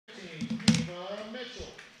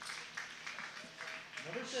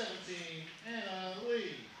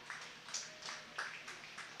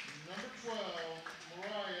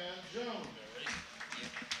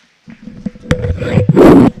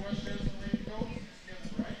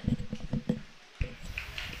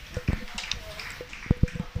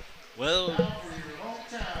Well,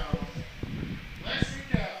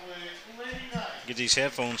 get these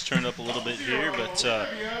headphones turned up a little bit here, but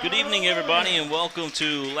good evening, everybody, and welcome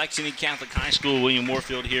to Lexington Catholic High School. William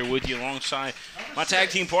Warfield here with you alongside my tag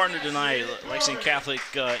team partner tonight, Lexington Catholic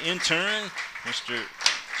intern, Mr.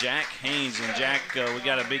 Jack Haynes. And Jack, we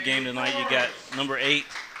got a big game tonight. You got number 8,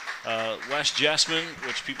 West Jessamine,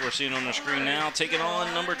 which people are seeing on the screen now, taking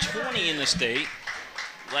on number 20 in the state,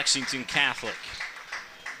 Lexington Catholic.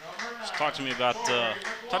 Just talk to me about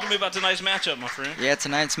tonight's matchup, my friend. Yeah,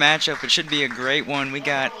 tonight's matchup, it should be a great one. We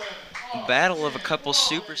got a battle of a couple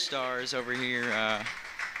superstars over here.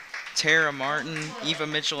 Tara Martin, Eva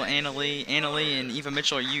Mitchell, Annalie, and Eva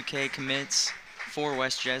Mitchell are UK commits for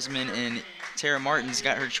West Jessamine, and Tara Martin's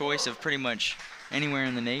got her choice of pretty much anywhere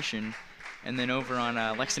in the nation. And then over on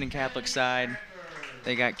Lexington Catholic side,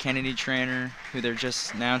 they got Kennedy Tranter, who they're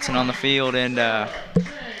just announcing on the field, and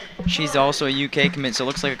she's also a UK commit, so it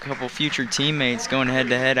looks like a couple future teammates going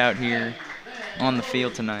head-to-head out here on the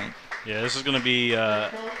field tonight. Yeah, this is going to be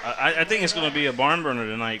I think it's going to be a barn burner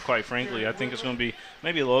tonight, quite frankly. I think it's going to be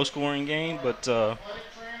maybe a low-scoring game, but I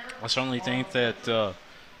certainly think that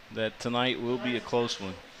that tonight will be a close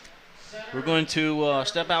one. We're going to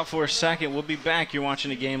step out for a second. We'll be back. You're watching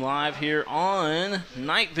the game live here on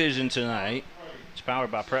Night Vision tonight. It's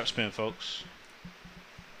powered by PrepSpin, folks.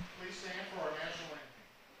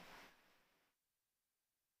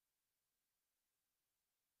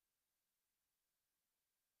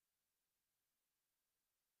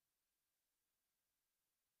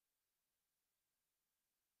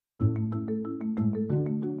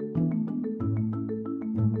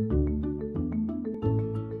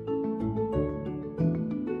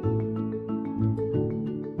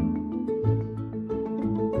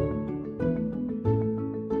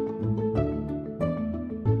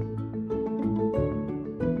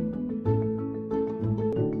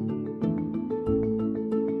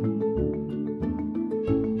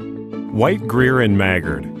 White, Greer, and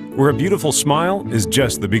Maggard, where a beautiful smile is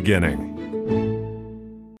just the beginning.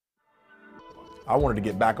 I wanted to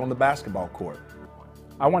get back on the basketball court.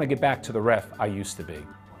 I want to get back to the ref I used to be.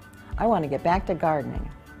 I want to get back to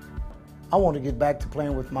gardening. I want to get back to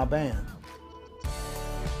playing with my band.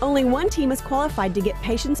 Only one team is qualified to get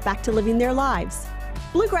patients back to living their lives.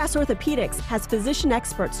 Bluegrass Orthopedics has physician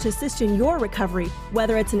experts to assist in your recovery,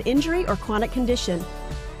 whether it's an injury or chronic condition.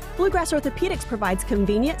 Bluegrass Orthopedics provides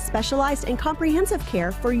convenient, specialized, and comprehensive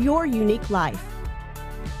care for your unique life.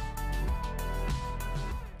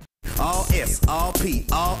 All S, all P,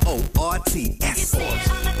 all O, R T, S. Pick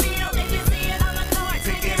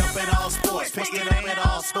it up at all sports. Pick it up at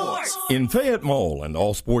all sports. In Fayette Mall and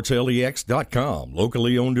allsportslex.com,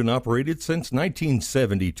 locally owned and operated since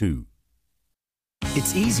 1972.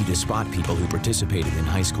 It's easy to spot people who participated in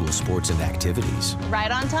high school sports and activities.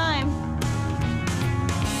 Right on time.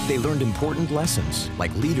 They learned important lessons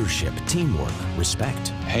like leadership, teamwork, respect.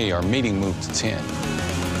 Hey, our meeting moved to 10.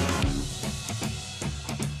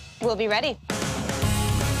 We'll be ready.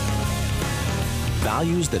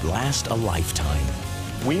 Values that last a lifetime.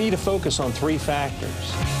 We need to focus on 3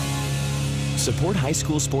 factors. Support high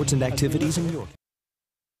school sports and activities in York.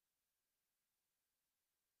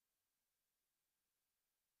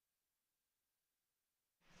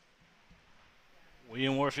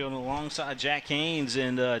 William Warfield alongside Jack Haynes.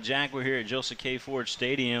 And Jack, we're here at Joseph K. Ford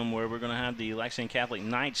Stadium, where we're going to have the Lexington Catholic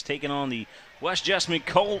Knights taking on the West Jessamine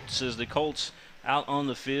Colts, as the Colts out on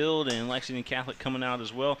the field and Lexington Catholic coming out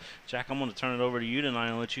as well. Jack, I'm going to turn it over to you tonight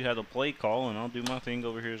and let you have the play call, and I'll do my thing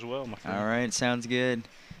over here as well, my friend. All right, sounds good.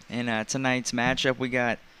 And tonight's matchup, we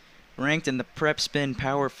got ranked in the PrepSpin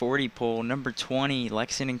Power 40 poll, number 20,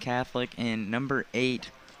 Lexington Catholic, and number 8,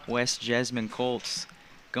 West Jessamine Colts,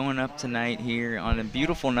 going up tonight here on a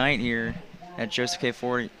beautiful night here at Joseph K.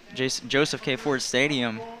 Ford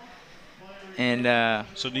Stadium. And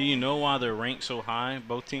so do you know why they're ranked so high,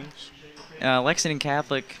 both teams? Lexington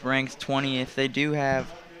Catholic ranked 20th. They do have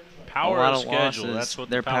power a lot of of schedule. losses. That's what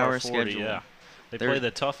their power 40, schedule. Yeah. They play the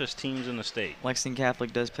toughest teams in the state. Lexington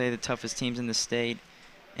Catholic does play the toughest teams in the state.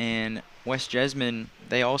 And West Jessamine,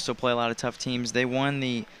 they also play a lot of tough teams. They won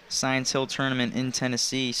the Science Hill tournament in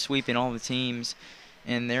Tennessee, sweeping all the teams.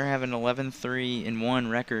 And they're having an 11-3-1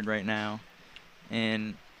 record right now.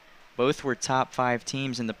 And both were top 5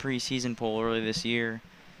 teams in the preseason poll early this year.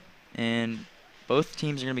 And both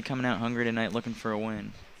teams are going to be coming out hungry tonight looking for a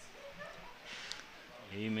win.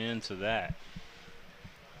 Amen to that.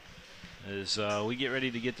 As we get ready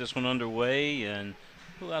to get this one underway, and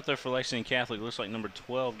who out there for Lexington Catholic? Looks like number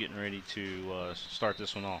 12 getting ready to start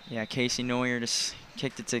this one off. Yeah, Casey Neuer just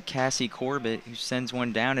kicked it to Cassie Corbett, who sends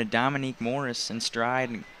one down to Dominique Morris in stride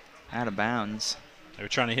and out of bounds. They're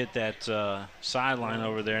trying to hit that sideline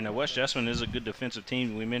over there. Now, West Jessamine is a good defensive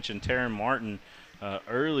team. We mentioned Tara Martin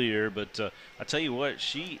earlier, but I tell you what,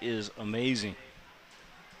 she is amazing.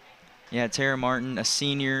 Yeah, Tara Martin, a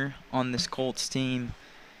senior on this Colts team.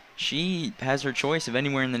 She has her choice of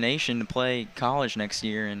anywhere in the nation to play college next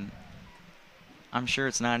year, and I'm sure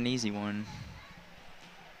it's not an easy one.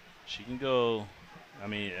 She can go, I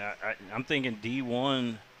mean, I'm thinking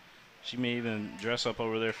D1. She may even dress up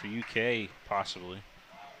over there for UK, possibly.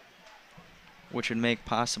 Which would make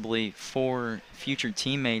possibly 4 future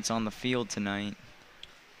teammates on the field tonight.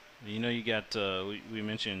 You know, you got, we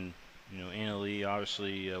mentioned, you know, Anna Lee,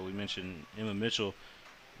 obviously. We mentioned Emma Mitchell.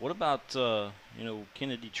 What about, you know,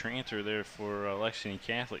 Kennedy Tranter there for Lexington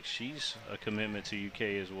Catholic? She's a commitment to UK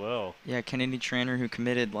as well. Yeah, Kennedy Tranter, who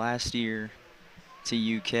committed last year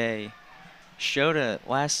to UK, showed a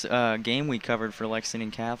last game we covered for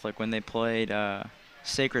Lexington Catholic when they played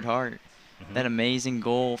Sacred Heart. That amazing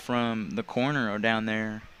goal from the corner down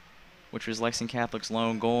there, which was Lexington Catholic's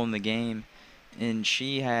lone goal in the game. And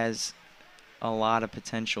she has a lot of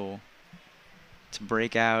potential to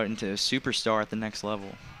break out into a superstar at the next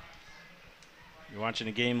level. You're watching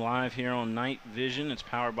a game live here on Night Vision. It's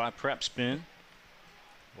powered by PrepSpin.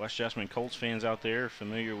 West Jessamine Colts fans out there are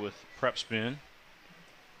familiar with PrepSpin,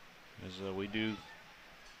 as we do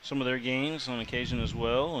some of their games on occasion as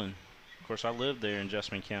well. And, of course, I live there in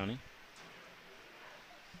Jessamine County.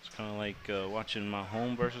 It's kind of like watching my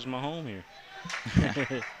home versus my home here.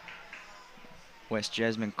 West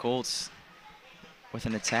Jessamine Colts with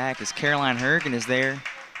an attack as Caroline Hergen is there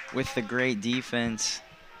with the great defense.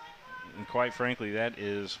 And quite frankly, that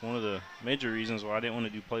is one of the major reasons why I didn't want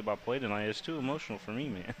to do play-by-play tonight. It's too emotional for me,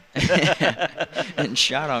 man. And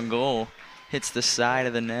shot on goal. Hits the side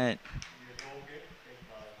of the net.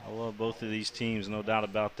 I love both of these teams, no doubt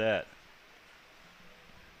about that.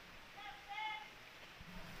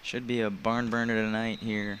 Should be a barn burner tonight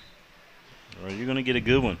here. Well, you're going to get a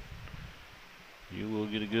good one. You will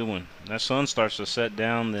get a good one. That sun starts to set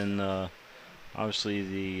down, then obviously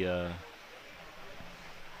the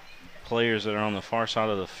players that are on the far side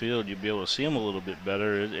of the field, you'll be able to see them a little bit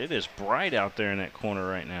better. It is bright out there in that corner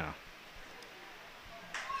right now.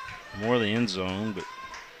 More the end zone, but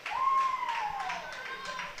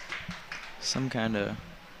some kind of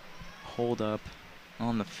hold up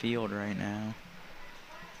on the field right now.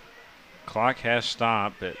 Clock has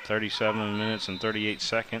stopped at 37 minutes and 38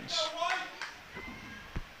 seconds.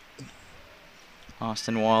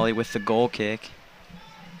 Austin Wally with the goal kick.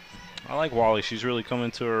 I like Wally. She's really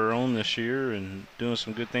coming to her own this year and doing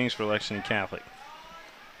some good things for Lexington Catholic.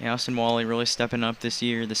 Yeah, Austin Wally really stepping up this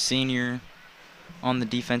year. The senior on the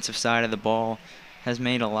defensive side of the ball has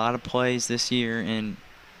made a lot of plays this year, and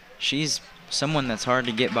she's someone that's hard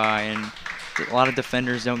to get by, and a lot of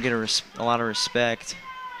defenders don't get a lot of respect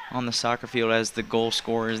on the soccer field as the goal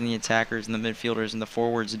scorers and the attackers and the midfielders and the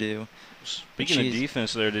forwards do. Speaking of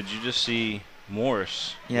defense there, did you just see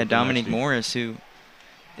Morris? Yeah, Dominique Morris, who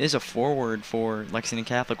is a forward for Lexington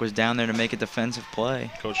Catholic, was down there to make a defensive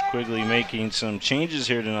play. Coach Quigley making some changes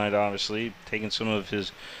here tonight, obviously, taking some of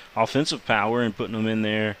his offensive power and putting them in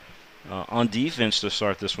there on defense to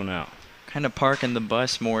start this one out. Kind of parking the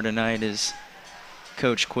bus more tonight is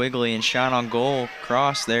Coach Quigley, and shot on goal,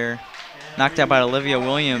 cross there. Knocked out by Olivia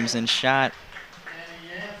Williams, and second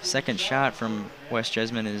shot from West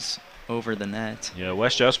Jessamine is over the net. Yeah,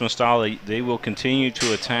 West Jessamine style, they will continue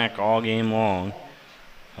to attack all game long.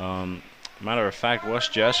 Matter of fact,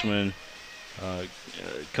 West Jessamine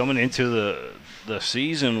coming into the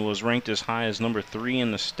season was ranked as high as number 3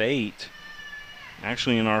 in the state.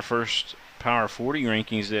 Actually, in our first Power 40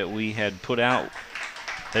 rankings that we had put out,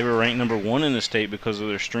 they were ranked number 1 in the state because of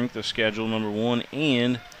their strength of schedule, number 1,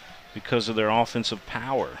 and because of their offensive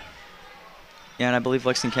power. Yeah, and I believe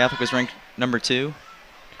Lexington Catholic was ranked number 2.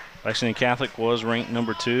 Lexington Catholic was ranked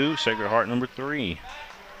number 2, Sacred Heart number 3.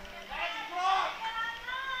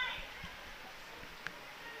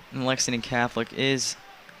 And Lexington Catholic is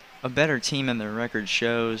a better team than their record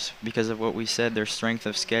shows because of what we said, their strength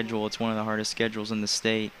of schedule. It's one of the hardest schedules in the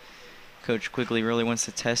state. Coach Quigley really wants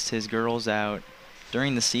to test his girls out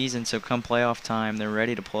during the season, so come playoff time, they're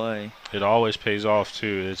ready to play. It always pays off,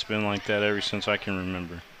 too. It's been like that ever since I can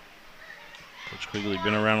remember. Coach Quigley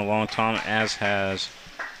been around a long time, as has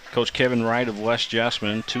Coach Kevin Wright of West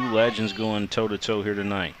Jessamine. 2 legends going toe-to-toe here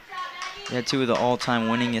tonight. Yeah, 2 of the all-time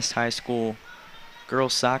winningest high school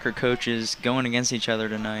girls soccer coaches going against each other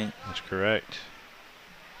tonight. That's correct.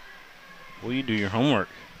 Well, you do your homework.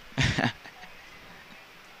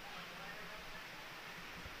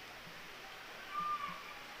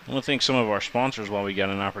 I want to thank some of our sponsors while we got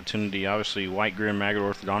an opportunity. Obviously, White, Greer, and Maggard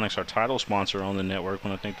Orthodontics, our title sponsor on the network. I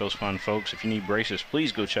want to thank those fine folks. If you need braces,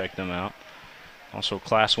 please go check them out. Also,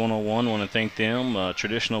 Class 101, want to thank them.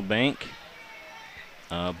 Traditional Bank.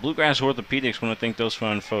 Bluegrass Orthopedics, want to thank those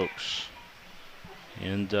fine folks.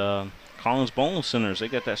 And Collins Bowling Centers, they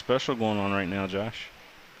got that special going on right now, Josh.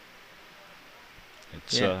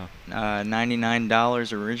 It's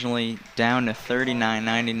 $99 originally, down to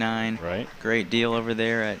 $39.99. Right. Great deal over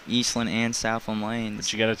there at Eastland and Southland Lanes.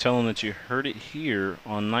 But you got to tell them that you heard it here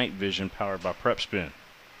on Night Vision, powered by PrepSpin.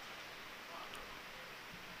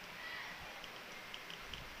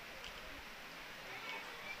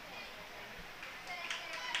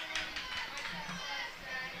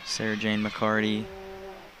 Sarah Jane McCarty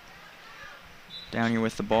down here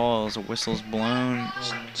with the ball as a whistle's blown.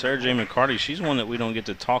 Sarah Jane McCarty, she's one that we don't get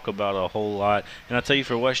to talk about a whole lot. And I tell you,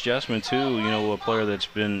 for West Jessamine, too, you know, a player that's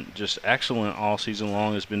been just excellent all season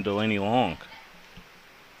long has been Delaney Long.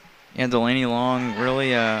 Yeah, Delaney Long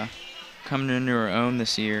really coming into her own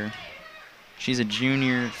this year. She's a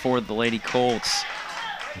junior for the Lady Colts.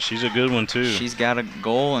 She's a good one, too. She's got a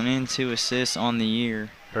goal and 2 assists on the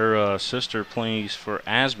year. Her sister plays for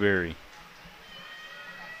Asbury.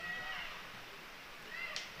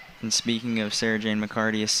 And speaking of Sarah Jane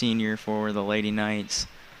McCarty, a senior for the Lady Knights,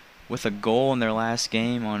 with a goal in their last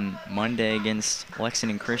game on Monday against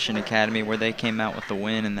Lexington Christian Academy, where they came out with the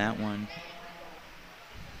win in that one.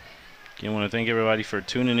 Again, I want to thank everybody for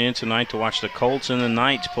tuning in tonight to watch the Colts and the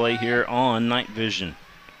Knights play here on Night Vision.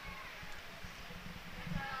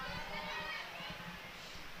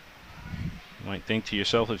 You might think to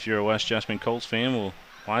yourself, if you're a West Jessamine Colts fan, well,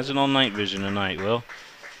 why is it on Night Vision tonight? Well,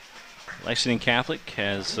 Lexington Catholic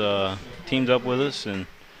has teamed up with us, and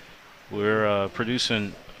we're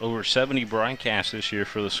producing over 70 broadcasts this year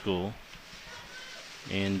for the school.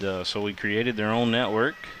 And so we created their own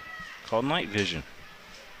network called Night Vision.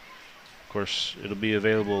 Of course, it'll be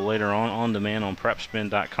available later on demand on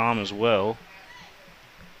PrepSpin.com as well.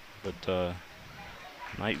 But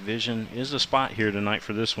Night Vision is the spot here tonight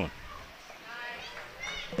for this one.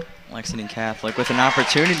 Lexington Catholic with an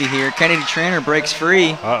opportunity here. Kennedy Trainer breaks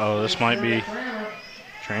free. Uh-oh, this might be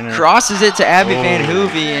Trainer. Crosses it to Abby Van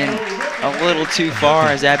Hoovey, and a little too far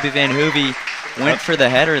as Abby Van Hoovey went for the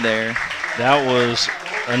header there. That was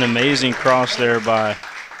an amazing cross there by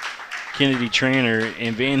Kennedy Trainer.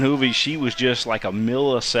 And Van Hoovey, she was just like a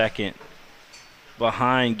millisecond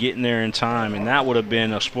behind getting there in time, and that would have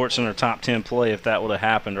been a SportsCenter top 10 play if that would have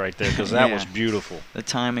happened right there, because that was beautiful. The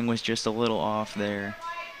timing was just a little off there.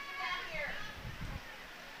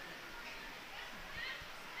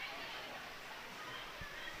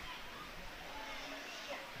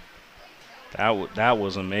 That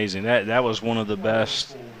was amazing. That was one of the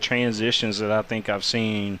best transitions that I think I've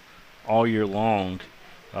seen all year long.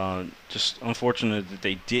 Just unfortunate that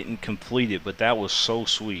they didn't complete it, but that was so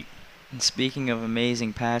sweet. And speaking of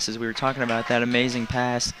amazing passes, we were talking about that amazing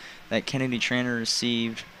pass that Kennedy Trainer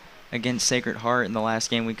received against Sacred Heart in the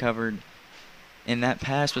last game we covered. And that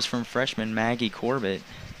pass was from freshman Maggie Corbett.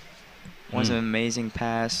 It was an amazing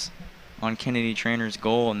pass on Kennedy Trainer's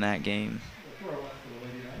goal in that game.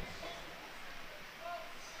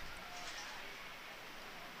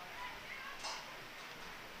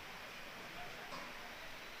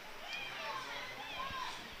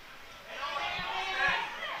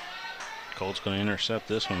 Colt's going to intercept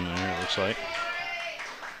this one there, it looks like.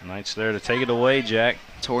 Knight's there to take it away, Jack.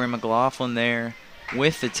 Tori McLaughlin there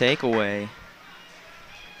with the takeaway.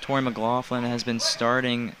 Tori McLaughlin has been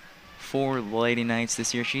starting for the Lady Knights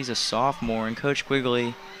this year. She's a sophomore, and Coach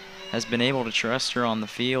Quigley has been able to trust her on the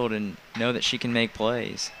field and know that she can make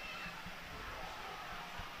plays.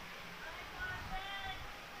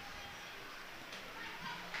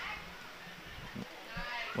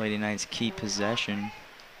 Lady Knights keep possession.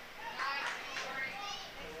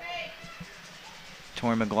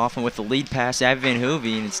 Tori McLaughlin with the lead pass, Abby Van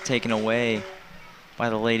Hoovey, and it's taken away by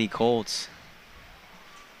the Lady Colts.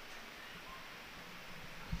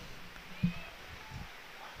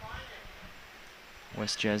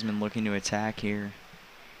 West Jessamine looking to attack here.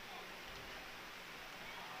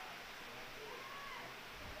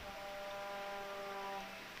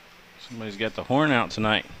 Somebody's got the horn out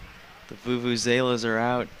tonight. The Vuvuzelas are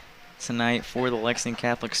out tonight for the Lexington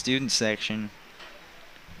Catholic student section.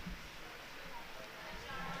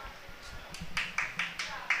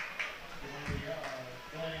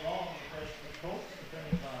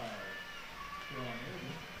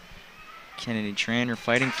 Kennedy Trainer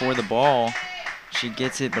fighting for the ball. She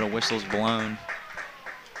gets it, but a whistle's blown.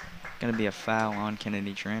 Going to be a foul on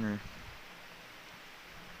Kennedy Trainer.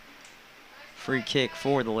 Free kick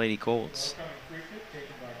for the Lady Colts.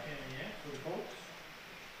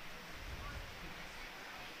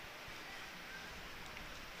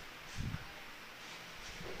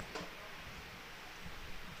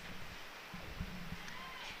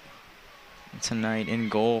 Tonight in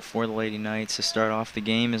goal for the Lady Knights to start off the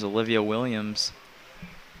game is Olivia Williams.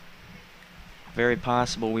 Very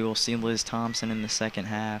possible we will see Liz Thompson in the second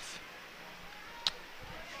half.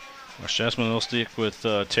 West Jessamine will stick with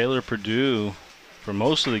Taylor Purdue for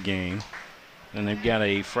most of the game. And they've got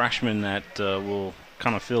a freshman that will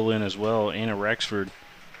kind of fill in as well, Anna Rexford,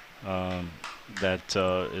 that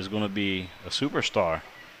is going to be a superstar.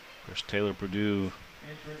 Of course, Taylor Purdue,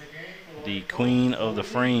 the queen of the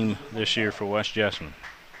frame this year for West Jessamine.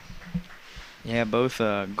 Yeah, both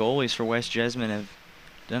goalies for West Jessamine have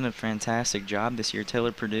done a fantastic job this year.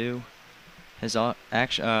 Taylor Purdue has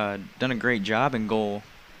actually done a great job in goal,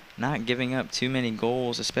 not giving up too many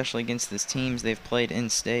goals, especially against the teams they've played in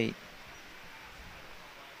state.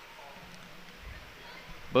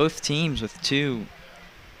 Both teams with two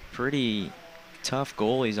pretty tough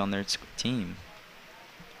goalies on their team.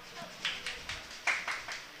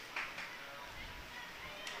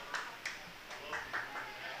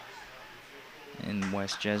 And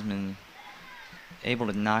West Jessamine able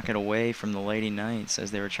to knock it away from the Lady Knights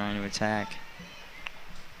as they were trying to attack.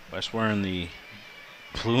 West wearing the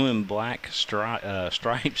blue and black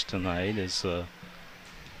stripes tonight is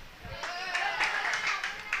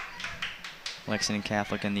Lexington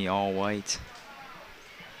Catholic in the all white.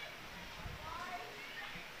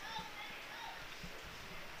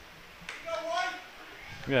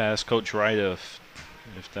 Yeah, ask Coach Wright if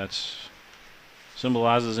that's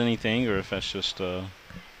symbolizes anything or if that's just a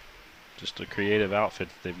creative outfit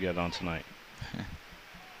that they've got on tonight.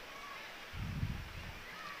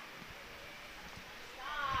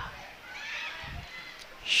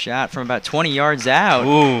 Shot from about 20 yards out.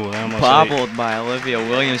 Ooh, bobbled by Olivia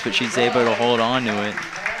Williams, but she's able to hold on to it.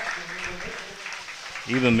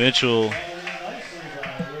 Eva Mitchell.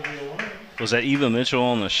 Was that Eva Mitchell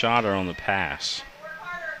on the shot or on the pass?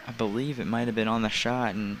 I believe it might have been on the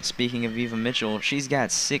shot. And speaking of Eva Mitchell, she's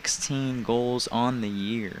got 16 goals on the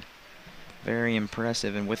year. Very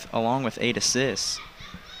impressive, and along with 8 assists.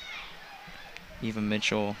 Eva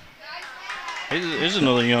Mitchell. Here's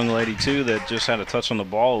another young lady too that just had a touch on the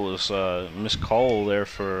ball. Was Miss Cole there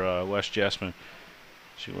for West Jessamine?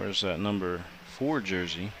 She wears that number 4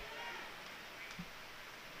 jersey,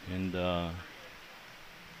 and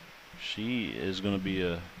she is going to be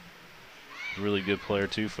a really good player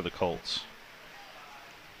too for the Colts.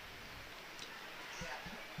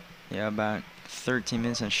 Yeah, about 13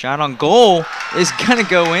 minutes and shot on goal is going to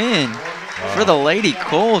go in for the Lady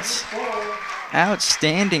Colts.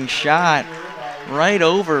 Outstanding shot right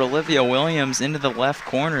over Olivia Williams into the left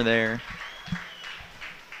corner there.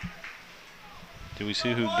 Did we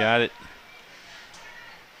see who got it?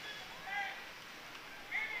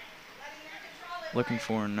 Looking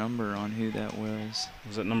for a number on who that was.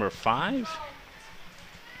 Was it number 5?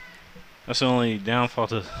 That's the only downfall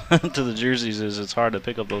to to the jerseys is it's hard to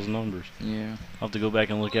pick up those numbers. Yeah. I'll have to go back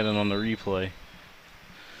and look at it on the replay.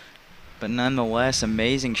 But nonetheless,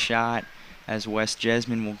 amazing shot as West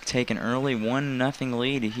Jessamine will take an early 1-0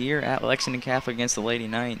 lead here at Lexington Catholic against the Lady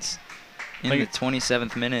Knights in the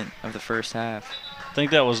 27th minute of the first half. I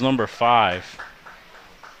think that was number 5.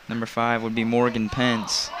 Number 5 would be Morgan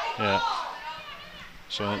Pence. Yeah.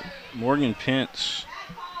 So Morgan Pence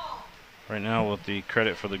right now with the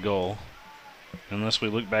credit for the goal. Unless we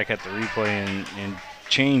look back at the replay and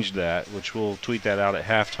change that, which we'll tweet that out at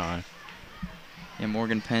halftime. Yeah,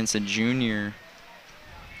 Morgan Pence, a junior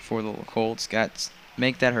for the Colts,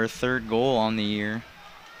 make that her 3rd goal on the year.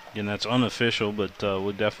 Again, that's unofficial, but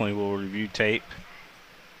we definitely will review tape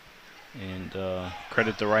and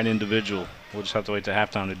credit the right individual. We'll just have to wait to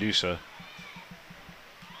halftime to do so.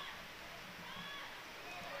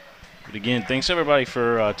 But again, thanks everybody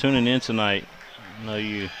for tuning in tonight. I know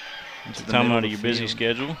you took time out of your busy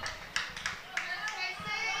schedule.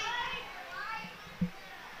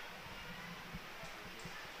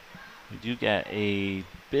 We do got a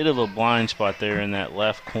bit of a blind spot there in that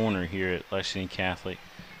left corner here at Lexington Catholic.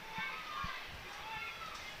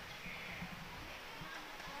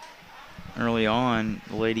 Early on,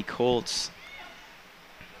 the Lady Colts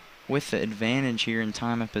with the advantage here in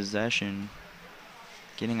time of possession,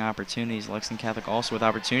 getting opportunities. Lexington Catholic also with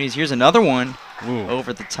opportunities. Here's another one. Ooh.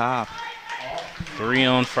 Over the top. 3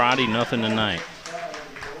 on Friday, nothing tonight.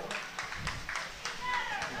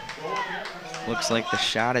 Looks like the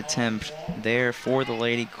shot attempt there for the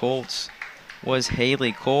Lady Colts was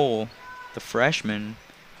Haley Cole, the freshman,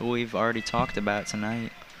 who we've already talked about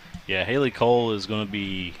tonight. Yeah, Haley Cole is going to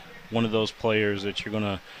be one of those players that you're going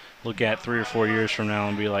to look at 3 or 4 years from now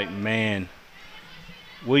and be like, man,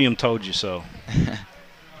 William told you so.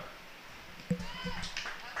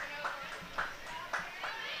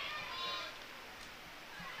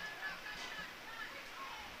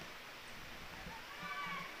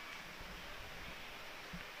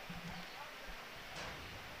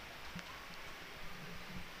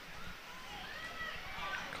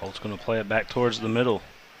 Colt's going to play it back towards the middle.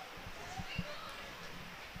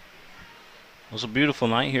 It was a beautiful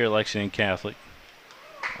night here at Lexington Catholic.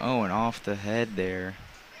 Oh, and off the head there.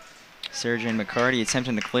 Sarah-Jane McCarty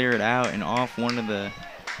attempting to clear it out and off one of the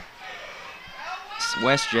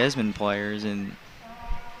West Jessamine players. And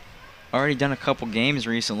already done a couple games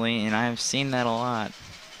recently, and I've seen that a lot.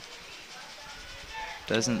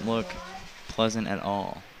 Doesn't look pleasant at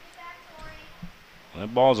all.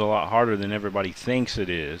 That ball's a lot harder than everybody thinks it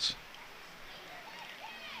is.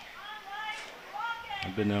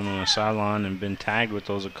 I've been down on the sideline and been tagged with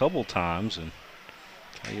those a couple times, and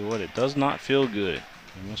tell you what, it does not feel good.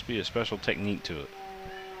 There must be a special technique to it.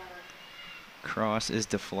 Cross is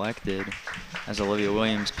deflected as Olivia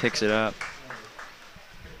Williams picks it up.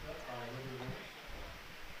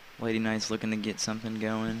 Lady Knights looking to get something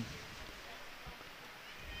going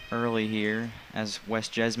early here as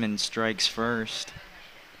West Jessamine strikes first.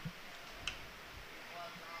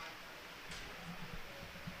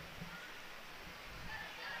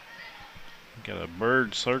 Got a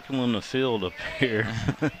bird circling the field up here.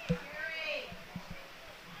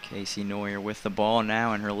 Casey Neuer with the ball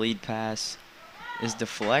now, and her lead pass is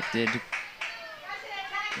deflected.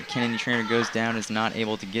 Kennedy Trainer goes down, is not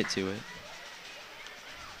able to get to it.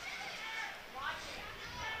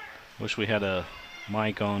 Wish we had a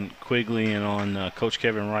mic on Quigley and on Coach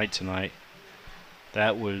Kevin Wright tonight.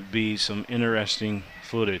 That would be some interesting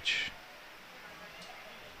footage.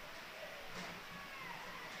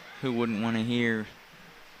 Who wouldn't want to hear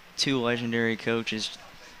two legendary coaches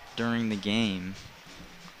during the game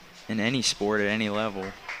in any sport at any level?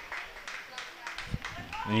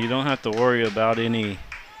 And you don't have to worry about any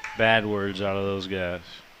bad words out of those guys.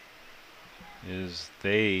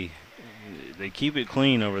 They keep it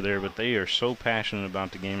clean over there, but they are so passionate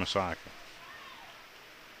about the game of soccer.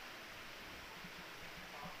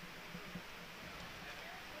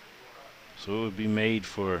 So it would be made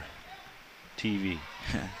for TV.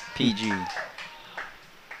 PG.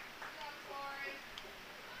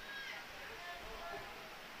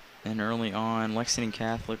 And early on, Lexington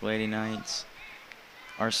Catholic Lady Knights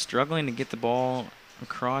are struggling to get the ball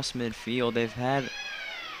across midfield. They've had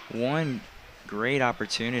one great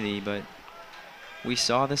opportunity, but we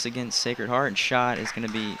saw this against Sacred Heart, and shot is going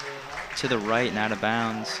to be to the right and out of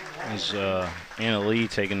bounds. Is Anna Lee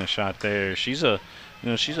taking the shot there? She's a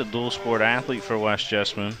dual sport athlete for West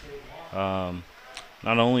Jessamine.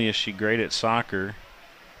 Not only is she great at soccer,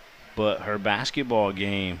 but her basketball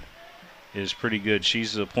game is pretty good.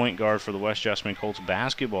 She's the point guard for the West Jessamine Colts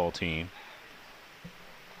basketball team.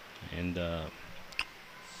 And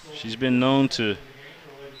she's been known to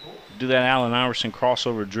do that Allen Iverson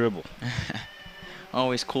crossover dribble.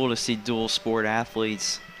 Always cool to see dual sport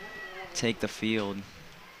athletes take the field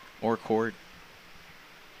or court.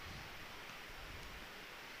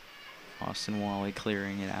 Austin Wally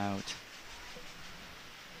clearing it out.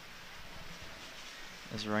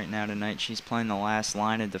 As right now tonight she's playing the last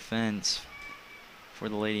line of defense for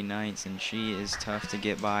the Lady Knights, and she is tough to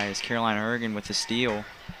get by as Carolina Ergen with the steal.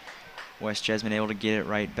 West Jessamine able to get it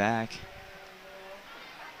right back.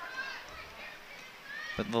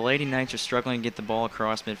 But the Lady Knights are struggling to get the ball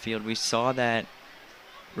across midfield. We saw that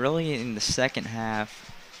really in the second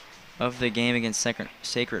half of the game against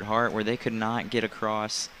Sacred Heart, where they could not get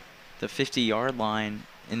across the 50-yard line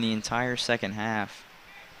in the entire second half.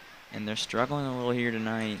 And they're struggling a little here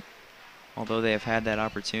tonight. Although they have had that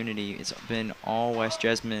opportunity, it's been all West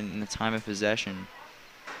Jessamine in the time of possession.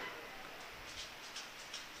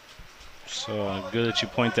 So good that you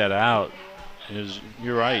point that out.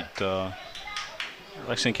 You're right.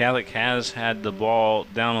 Lexington Catholic has had the ball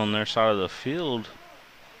down on their side of the field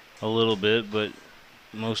a little bit, but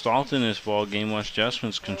most often in this ball game, West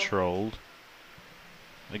Jessamine's controlled.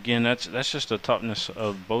 Again, that's just the toughness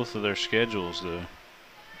of both of their schedules, though.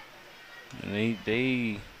 And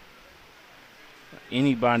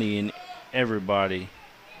anybody and everybody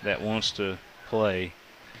that wants to play,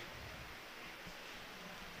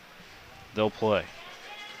 they'll play.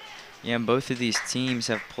 Yeah, both of these teams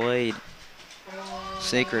have played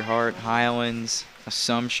Sacred Heart, Highlands,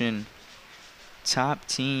 Assumption, top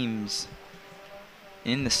teams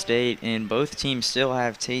in the state, and both teams still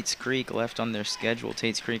have Tate's Creek left on their schedule.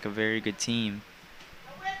 Tate's Creek, a very good team.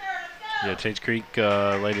 Yeah, Tate's Creek,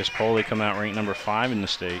 latest poll, they come out ranked number 5 in the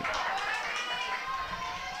state.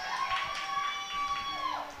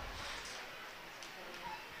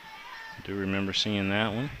 I do remember seeing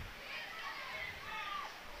that one.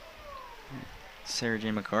 Sarah J.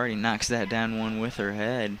 McCarty knocks that down one with her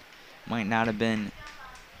head. Might not have been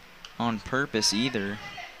on purpose either.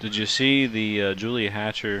 Did you see the Julia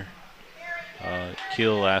Hatcher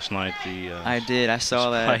kill last night? I did. I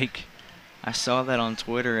saw that. Spike. I saw that on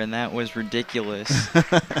Twitter, and that was ridiculous.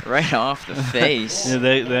 Right off the face. Yeah,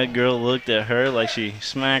 that girl looked at her like she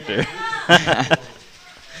smacked her.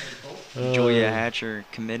 Julia Hatcher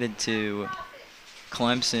committed to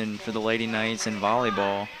Clemson for the Lady Knights in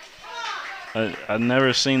volleyball. I've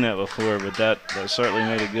never seen that before, but that certainly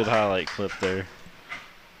made a good highlight clip there.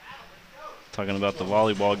 Talking about the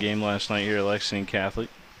volleyball game last night here at Lexington Catholic.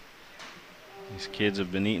 These kids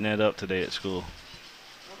have been eating that up today at school.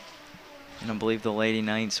 And I believe the Lady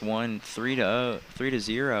Knights won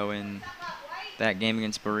 3-0 in that game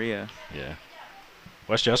against Berea. Yeah.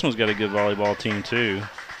 West Jessamine's got a good volleyball team too.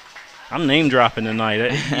 I'm name dropping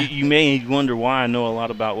tonight. You may wonder why I know a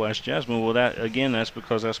lot about West Jessamine. Well, that's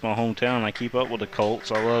because that's my hometown. I keep up with the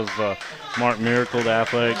Colts. I love Mark Miracle, the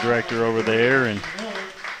athletic director over there, and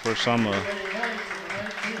of course I'm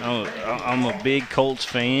a big Colts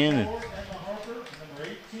fan. And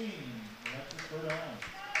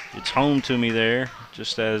it's home to me there,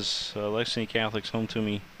 just as Lexington Catholic's home to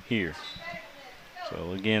me here.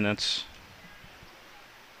 So again, this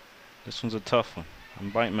one's a tough one. I'm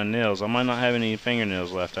biting my nails. I might not have any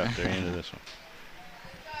fingernails left after the end of this one.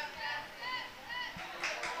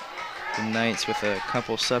 The Knights with a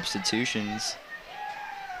couple substitutions.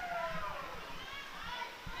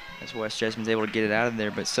 As West Jessamine's able to get it out of there,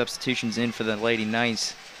 but substitutions in for the Lady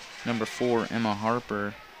Knights. Number 4, Emma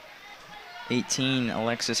Harper. 18,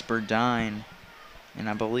 Alexis Burdine. And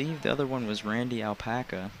I believe the other one was Randy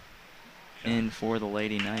Alpaca in for the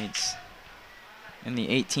Lady Knights. In the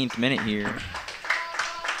 18th minute here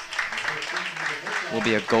will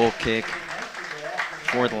be a goal kick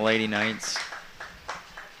for the Lady Knights.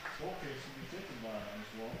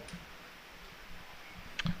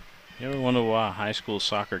 You ever wonder why high school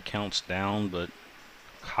soccer counts down but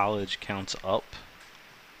college counts up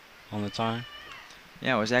on the time?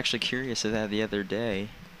 Yeah, I was actually curious of that the other day.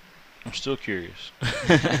 I'm still curious.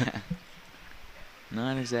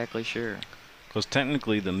 Not exactly sure. Because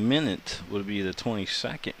technically the minute would be the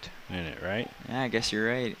 22nd minute, right? Yeah, I guess you're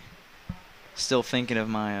right. Still thinking of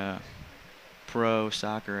my pro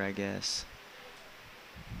soccer, I guess.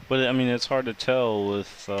 But I mean, it's hard to tell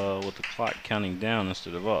with the clock counting down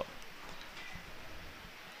instead of up.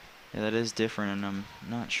 Yeah, that is different, and I'm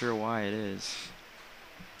not sure why it is.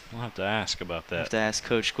 We'll have to ask about that. I'll have to ask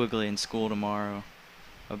Coach Quigley in school tomorrow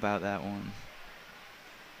about that one.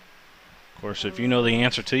 Of course, if you know the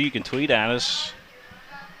answer to, you can tweet at us.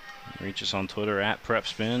 Reach us on Twitter at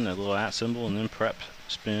PrepSpin, that little at symbol, and then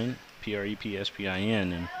PrepSpin,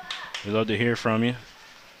 PrepSpin, and we'd love to hear from you.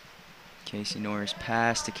 Casey Norris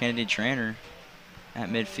pass to Kennedy Tranter at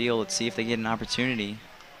midfield. Let's see if they get an opportunity.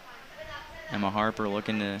 Emma Harper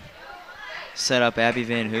looking to set up Abby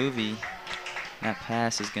Van Hoovey. That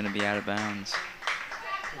pass is going to be out of bounds.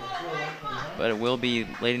 But it will be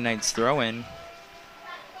Lady Knights throw-in.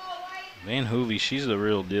 Van Hoovey, she's the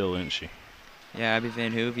real deal, isn't she? Yeah, Abby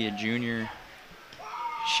Van Hoovey, a junior.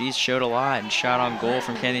 She's showed a lot, and shot on goal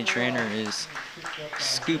from Kennedy Tranter is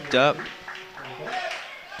scooped up.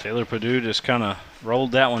 Taylor Purdue just kind of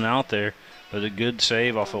rolled that one out there, but a good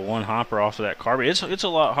save off of one hopper off of that carpet. It's a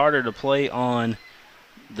lot harder to play on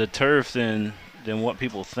the turf than what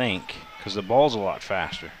people think, because the ball's a lot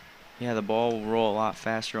faster. Yeah, the ball will roll a lot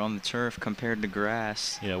faster on the turf compared to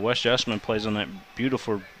grass. Yeah, West Jessamine plays on that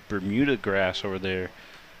beautiful Bermuda grass over there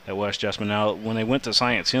at West Jessamine. Now, when they went to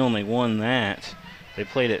Science Hill and they won that, they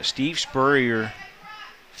played at Steve Spurrier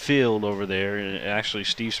Field over there. And actually,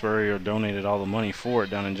 Steve Spurrier donated all the money for it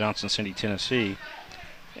down in Johnson City, Tennessee.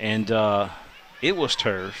 And it was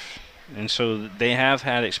turf. And so they have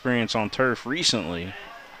had experience on turf recently.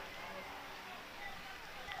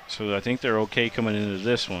 So I think they're okay coming into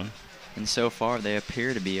this one. And so far, they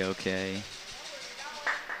appear to be okay.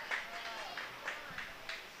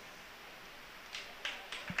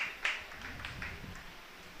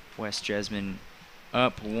 West Jessamine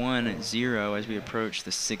up 1-0 as we approach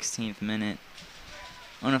the 16th minute.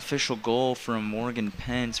 Unofficial goal from Morgan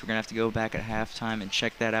Pence. We're going to have to go back at halftime and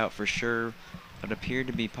check that out for sure. But it appeared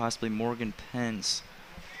to be possibly Morgan Pence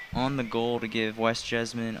on the goal to give West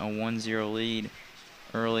Jessamine a 1-0 lead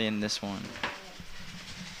early in this one.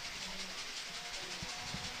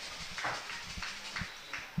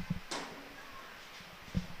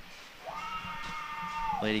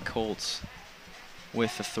 Lady Colts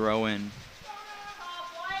with the throw-in.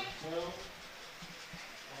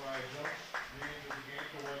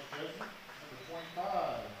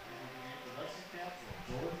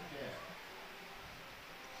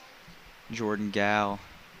 Jordan Gall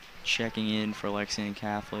checking in for Lexington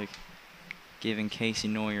Catholic, giving Casey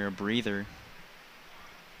Neuer a breather.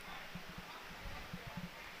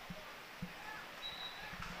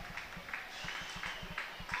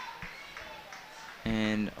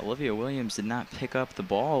 And Olivia Williams did not pick up the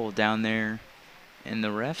ball down there, and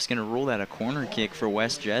the ref's going to rule that a corner kick for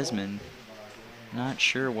West Jessamine. Not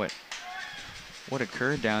sure what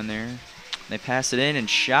occurred down there. They passed it in and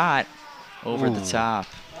shot over the top.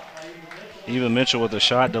 Eva Mitchell with a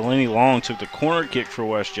shot. Delaney Long took the corner kick for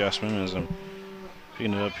West Jessamine as I'm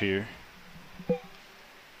picking it up here.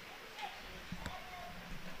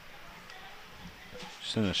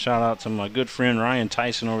 Send a shout out to my good friend Ryan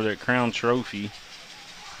Tyson over there at Crown Trophy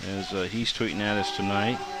as he's tweeting at us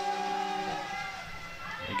tonight.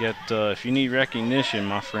 I get if you need recognition,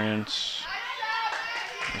 my friends,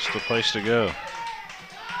 it's the place to go.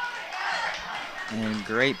 And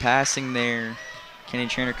great passing there. Kenny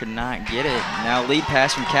Trainer could not get it. Now lead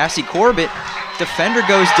pass from Cassie Corbett. Defender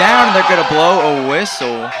goes down, and they're going to blow a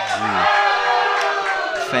whistle.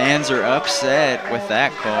 Fans are upset with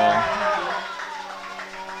that call.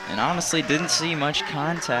 And honestly, didn't see much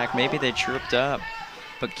contact. Maybe they tripped up.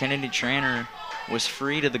 But Kennedy Trainer was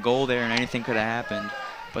free to the goal there, and anything could have happened.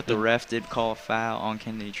 But the ref did call a foul on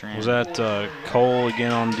Kennedy Trainer. Was that Cole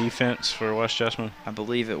again on defense for West Jessamine? I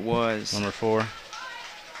believe it was. Number 4.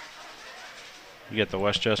 You got the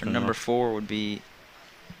West Jessamine. Number 4 would be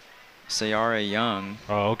Sayara Young.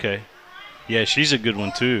 Oh, okay. Yeah, she's a good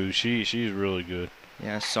one too. She's really good.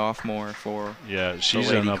 Yeah, sophomore for. Yeah,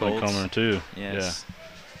 she's an up-and-comer too. Yes. Yeah.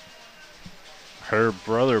 Her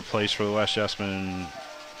brother plays for the West Jessamine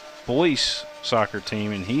boys soccer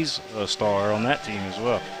team, and he's a star on that team as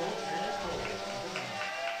well.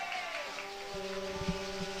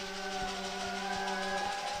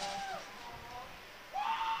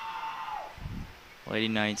 Lady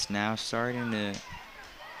Knights now starting to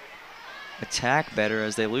attack better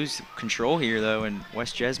as they lose control here, though, and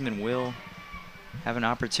West Jessamine will have an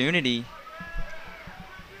opportunity.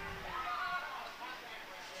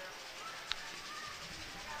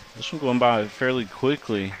 This one going by fairly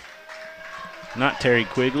quickly. Not Terry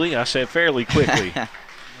Quigley, I said fairly quickly.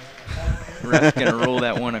 Ref's going to rule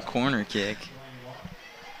that one a corner kick.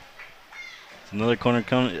 Another corner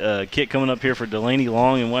kick coming up here for Delaney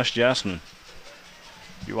Long and West Jessamine.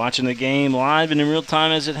 You're watching the game live and in real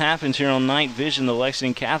time as it happens here on Night Vision, the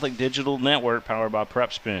Lexington Catholic Digital Network, powered by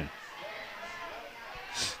PrepSpin.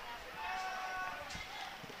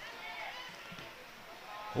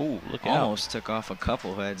 Oh, look out. Almost took off a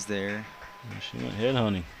couple heads there. She went head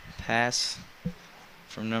hunting. Pass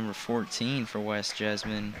from number 14 for West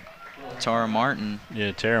Jessamine, Tara Martin.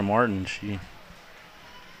 Yeah, Tara Martin. She's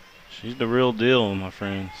the real deal, my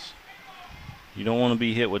friends. You don't want to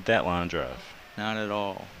be hit with that line drive. Not at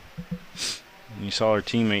all. When you saw her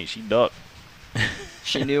teammate, she ducked.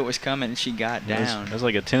 She knew it was coming and she got down. That's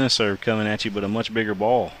like a tennis serve coming at you, but a much bigger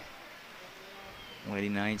ball. Lady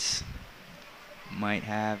Knights might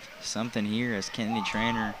have something here as Kennedy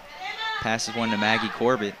Trainer passes one to Maggie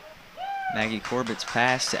Corbett. Maggie Corbett's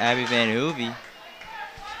pass to Abby Van Hoovey.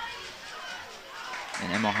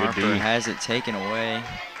 And Emma Harper has it taken away.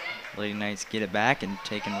 Lady Knights get it back and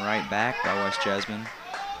taken right back by West Jessamine.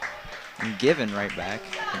 And given right back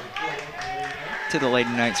to the Lady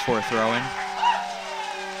Knights for a throw-in.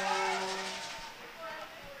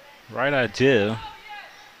 Right idea.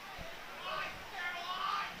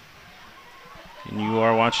 And you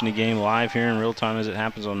are watching the game live here in real time as it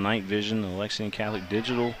happens on Night Vision, the Lexington Catholic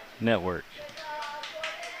Digital Network.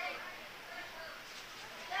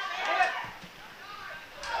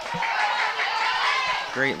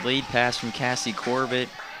 Great lead pass from Cassie Corbett.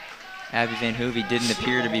 Abby Van Hoovey didn't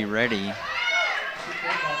appear to be ready.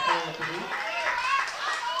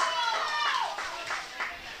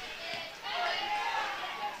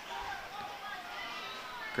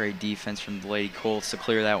 Great defense from the Lady Colts to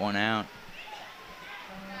clear that one out.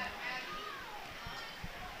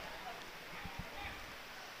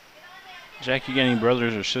 Jack, you got any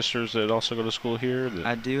brothers or sisters that also go to school here?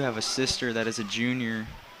 I do have a sister that is a junior.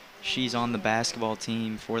 She's on the basketball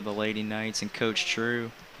team for the Lady Knights and Coach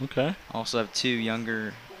True. Okay. Also have two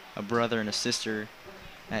younger, a brother and a sister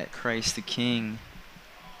at Christ the King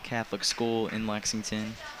Catholic School in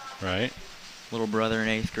Lexington. Right. Little brother in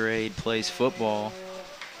 8th grade plays football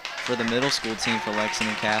for the middle school team for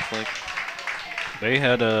Lexington Catholic. They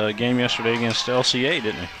had a game yesterday against LCA,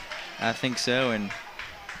 didn't they? I think so, and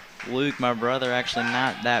Luke, my brother, actually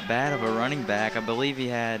not that bad of a running back. I believe he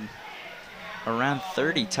had around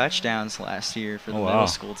 30 touchdowns last year for the middle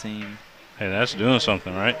school team. Hey, that's doing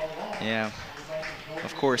something, right? Yeah.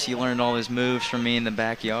 Of course, he learned all his moves from me in the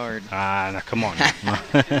backyard. Ah, now come on.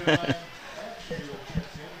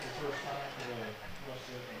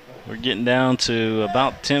 We're getting down to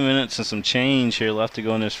about 10 minutes and some change here left to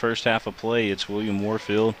go in this first half of play. It's William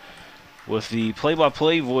Warfield with the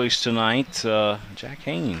play-by-play voice tonight, Jack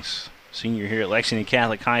Haynes, senior here at Lexington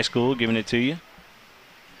Catholic High School, giving it to you.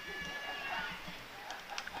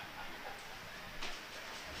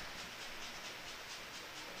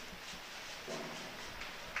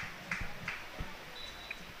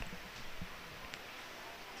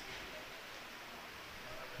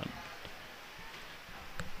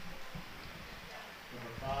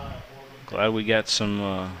 Glad we got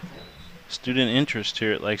some student interest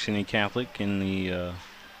here at Lexington Catholic in the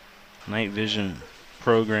night vision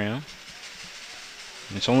program.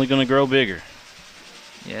 And it's only going to grow bigger.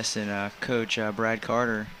 Yes, and Coach Brad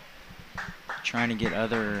Carter trying to get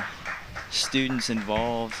other students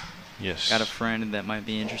involved. Yes. Got a friend that might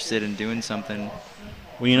be interested in doing something.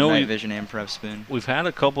 Well, you know, night vision and PrepSpin. We've had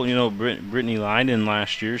a couple. You know, Brittany Leiden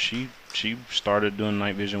last year. She started doing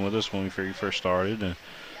night vision with us when we very first started, and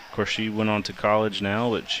of course she went on to college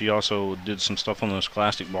now. But she also did some stuff on the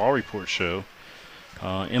Scholastic Ball Report show.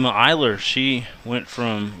 Emma Eiler, she went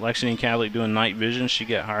from Lexington Catholic doing night vision. She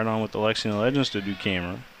got hired on with the Lexington Legends to do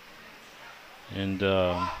camera, and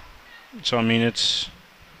so I mean it's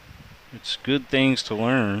good things to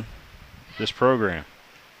learn this program.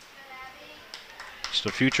 It's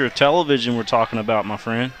the future of television we're talking about, my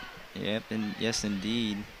friend. Yep, and yes,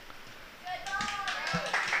 indeed.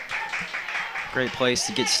 Great place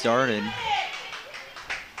to get started.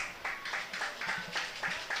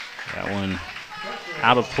 That one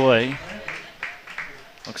out of play.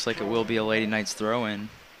 Looks like it will be a Lady Knights throw-in.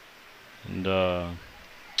 And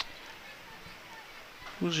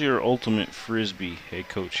who's your ultimate Frisbee head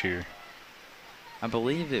coach here? I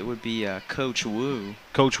believe it would be Coach Wu.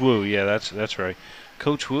 Coach Wu, yeah, that's right.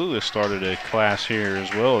 Coach Wu has started a class here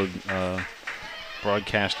as well,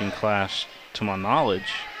 broadcasting class, to my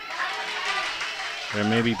knowledge. They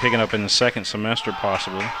may be picking up in the second semester,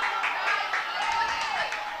 possibly.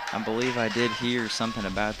 I believe I did hear something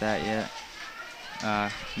about that yet.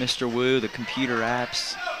 Mr. Wu, the computer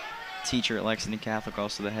apps teacher at Lexington Catholic,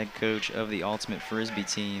 also the head coach of the Ultimate Frisbee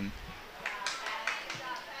team.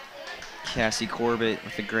 Cassie Corbett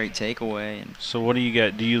with a great takeaway. And so what do you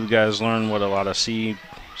got? Do you guys learn what, a lot of C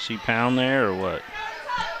pound there, or what?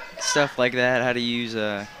 Stuff like that, how to use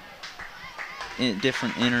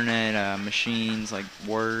different internet machines like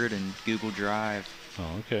Word and Google Drive.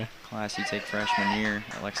 Oh, okay. Class you take freshman year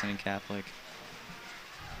at Lexington Catholic.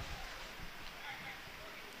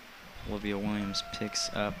 Olivia Williams picks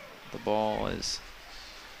up the ball as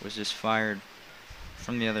was just fired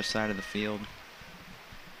from the other side of the field.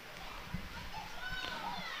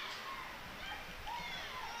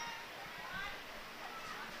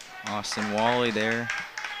 Austin Wally there.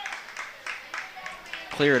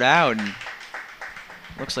 Cleared out, and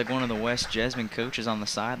looks like one of the West Jessamine coaches on the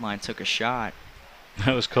sideline took a shot.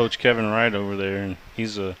 That was Coach Kevin Wright over there, and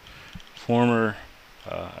he's a former,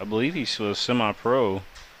 I believe he was semi-pro,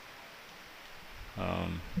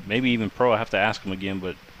 maybe even pro. I have to ask him again,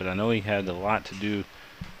 but I know he had a lot to do.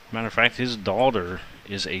 Matter of fact, his daughter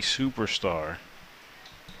is a superstar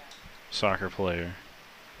soccer player,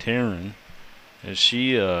 Taryn, and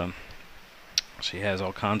she has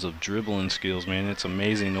all kinds of dribbling skills, man. It's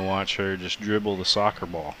amazing to watch her just dribble the soccer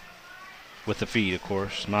ball. With the feet, of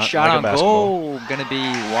course, not shot like a on basketball. goal, gonna be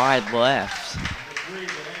wide left.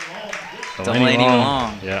 Delaney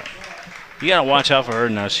Long. Yeah, you gotta watch out for her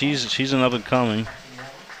now. She's an up and coming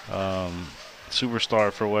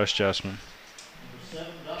superstar for West Jessamine.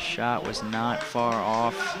 Shot was not far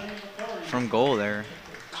off from goal there.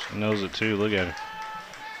 She knows it too. Look at her.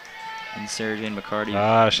 And Sarah Jane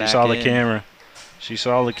McCarty. She saw the camera. She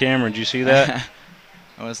saw the camera. Did you see that?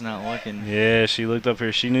 I was not looking. Yeah, she looked up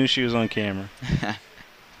here. She knew she was on camera.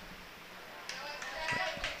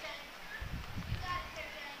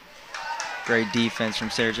 Great defense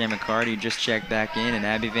from Sarah J. McCarty. Just checked back in, and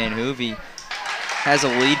Abby Van Hoovey has a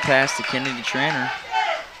lead pass to Kennedy Tranter.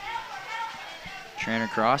 Tranter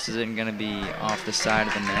crosses it and going to be off the side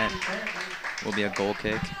of the net. Will be a goal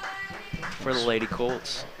kick for the Lady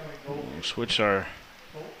Colts. We'll switch our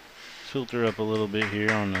filter up a little bit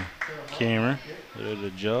here on the camera. Let it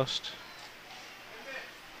adjust.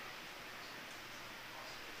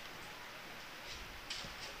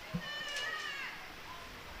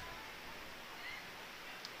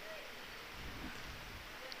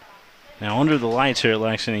 Now, under the lights here at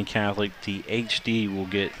Lexington Catholic, the HD will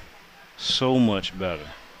get so much better.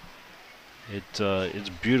 It's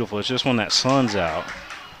beautiful. It's just when that sun's out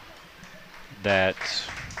that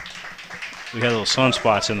we have little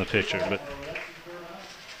sunspots in the picture. But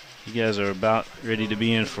you guys are about ready to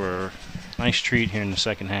be in for a nice treat here in the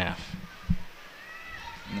second half.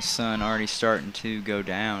 And the sun already starting to go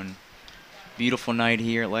down. Beautiful night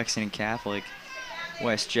here at Lexington Catholic.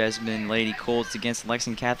 West Jessamine Lady Colts against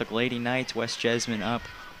Lexington Catholic Lady Knights. West Jessamine up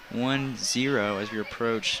 1-0 as we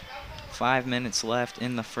approach 5 minutes left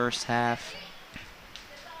in the first half.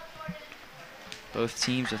 Both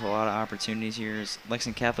teams with a lot of opportunities here. As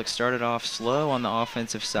Lexington Catholic started off slow on the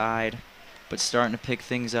offensive side, but starting to pick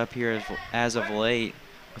things up here as of late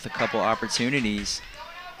with a couple opportunities.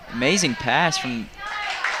 Amazing pass from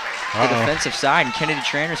the defensive side, and Kennedy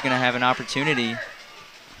Tranter's going to have an opportunity.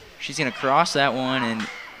 She's going to cross that one and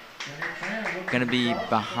going to be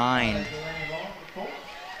behind.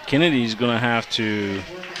 Kennedy's going to have to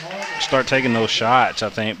start taking those shots, I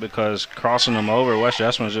think, because crossing them over, West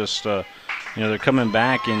Jessamine's just, they're coming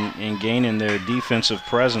back and gaining their defensive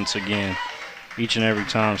presence again each and every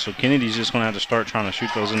time. So Kennedy's just going to have to start trying to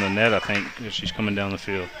shoot those in the net, I think, as she's coming down the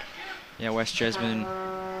field. Yeah, West Jessamine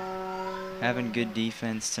having good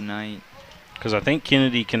defense tonight. Because I think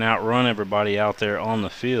Kennedy can outrun everybody out there on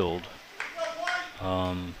the field.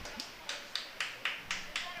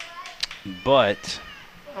 But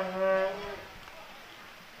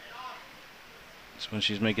it's when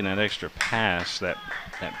she's making that extra pass, that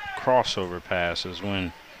crossover pass, is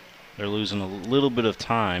when they're losing a little bit of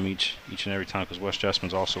time each and every time, because West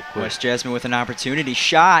Jessamine's also quick. West Jessamine with an opportunity.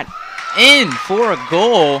 Shot in for a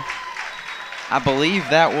goal. I believe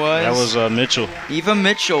that was Mitchell. Eva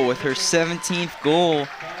Mitchell with her 17th goal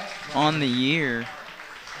on the year.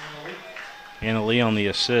 Anna Lee on the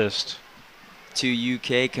assist. 2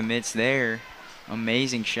 UK commits there.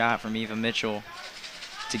 Amazing shot from Eva Mitchell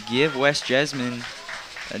to give West Jessamine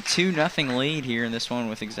a 2-0 lead here in this one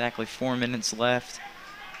with exactly 4 minutes left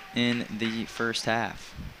in the first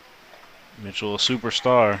half. Mitchell, a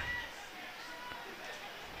superstar.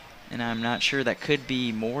 And I'm not sure that could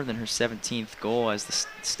be more than her 17th goal, as the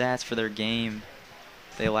stats for their game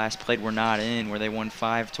they last played were not in, where they won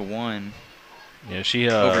 5-1. Yeah, she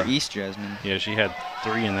over East Jessamine. Yeah, she had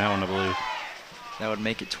 3 in that one, I believe. That would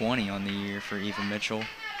make it 20 on the year for Eva Mitchell.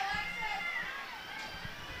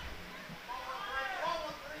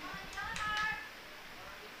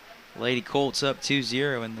 Lady Colts up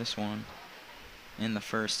 2-0 in this one in the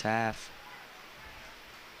first half.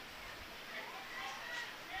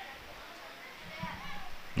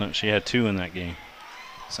 No, she had 2 in that game.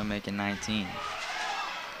 So making 19.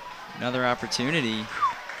 Another opportunity.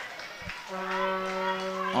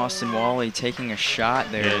 Austin Wally taking a shot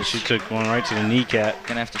there. Yeah, she took one right to the kneecap.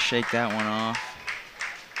 Gonna have to shake that one off.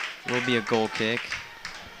 Will be a goal kick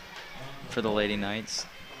for the Lady Knights.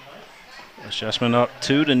 Jessamine up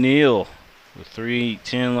 2-0 with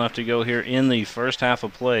 3:10 left to go here in the first half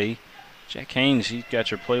of play. Jack Haynes, he's got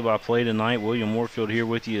your play-by-play tonight. William Warfield here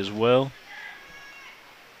with you as well.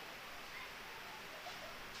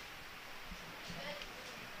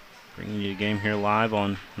 Bringing you a game here live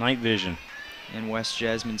on Night Vision. And West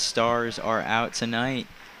Jessamine Stars are out tonight,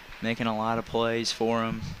 making a lot of plays for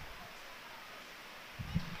them.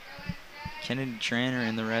 Kennedy Tranter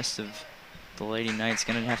and the rest of the Lady Knights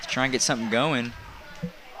going to have to try and get something going.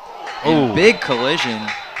 Oh, big collision.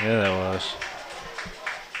 Yeah, that was.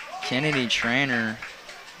 Kennedy Tranter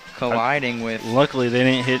colliding with. Luckily, they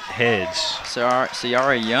didn't hit heads.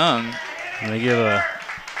 Ciara Young. And they give a.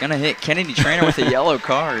 Gonna hit Kennedy Tranter with a yellow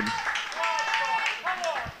card.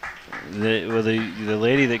 The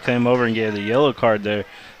lady that came over and gave the yellow card there,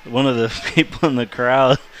 one of the people in the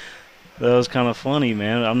crowd, that was kind of funny,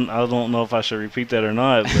 man. I don't know if I should repeat that or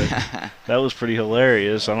not, but that was pretty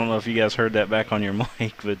hilarious. I don't know if you guys heard that back on your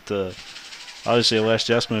mic, but obviously a West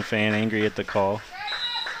Jessamine fan angry at the call.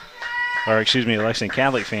 Or, excuse me, a Lexington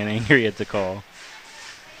Catholic fan angry at the call.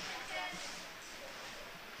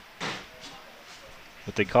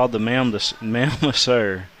 But they called the ma'am the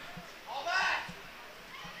sir.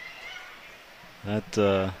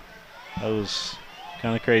 That was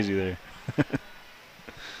kind of crazy there.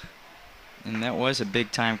 And that was a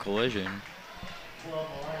big-time collision.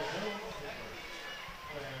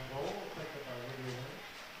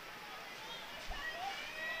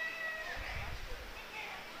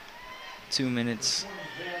 Two minutes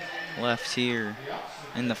left here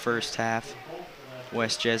in the first half.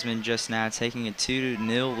 West Jessamine just now taking a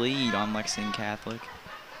 2-0 lead on Lexington Catholic.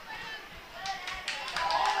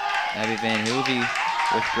 Abby Van Hoeve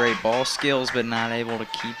with great ball skills, but not able to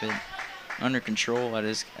keep it under control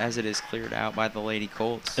as it is cleared out by the Lady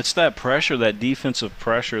Colts. It's that pressure, that defensive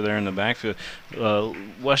pressure there in the backfield.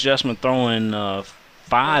 West Jessamine throwing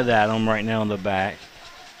 5 at them right now in the back.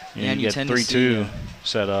 And you get 3-2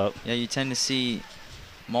 set up. Yeah, you tend to see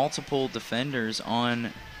multiple defenders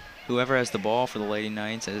on whoever has the ball for the Lady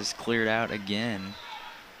Knights has cleared out again.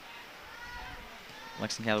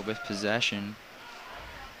 Lexington Catholic with possession.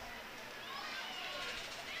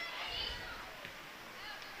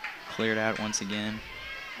 Cleared out once again.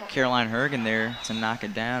 Caroline Hergen there to knock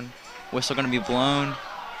it down. Whistle going to be blown.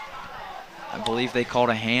 I believe they called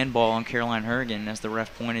a handball on Caroline Hergen as the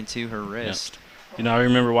ref pointed to her wrist. Yep. You know, I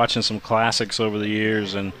remember watching some classics over the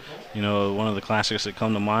years, and, you know, one of the classics that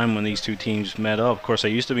come to mind when these two teams met up, of course, they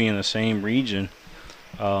used to be in the same region,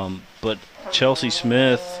 but Chelsea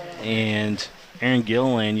Smith and Aaron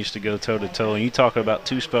Gilliland used to go toe-to-toe, and you talk about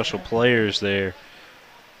 2 special players there.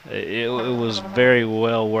 It was very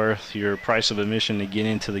well worth your price of admission to get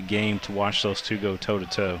into the game to watch those 2 go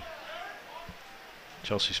toe-to-toe.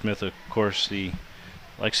 Chelsea Smith, of course, the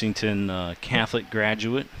Lexington Catholic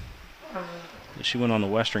graduate. She went on to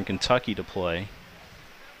Western Kentucky to play.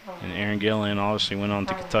 And Aaron Gilliland obviously went on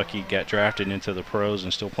to Kentucky, got drafted into the pros,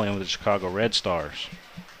 and still playing with the Chicago Red Stars.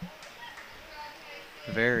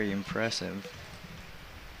 Very impressive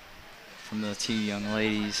from the 2 young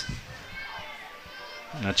ladies.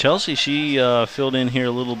 Now Chelsea, she filled in here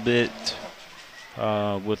a little bit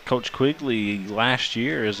with Coach Quigley last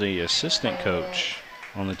year as a assistant coach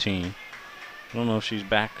on the team. I don't know if she's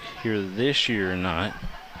back here this year or not.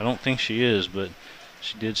 I don't think she is, but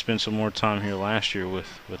she did spend some more time here last year with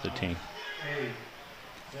the team.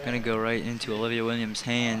 Going to go right into Olivia Williams'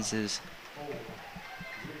 hands as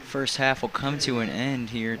first half will come to an end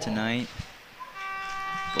here tonight.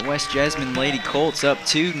 The West Jessamine Lady Colts up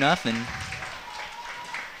 2-0.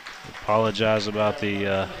 Apologize about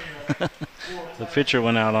the the pitcher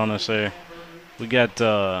went out on us there. We had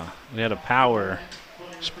a power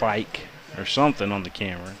spike or something on the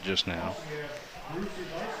camera just now,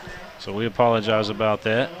 so we apologize about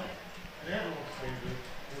that.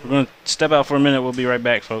 We're going to step out for a minute. We'll be right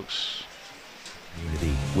back, folks.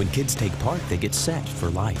 When kids take part, they get set for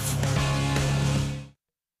life.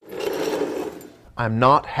 I'm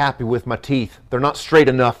not happy with my teeth. They're not straight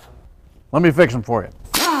enough. Let me fix them for you.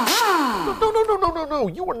 No,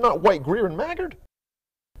 you are not White, Greer, and Maggard.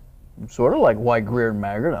 I'm sort of like White, Greer, and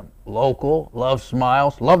Maggard. I'm local, love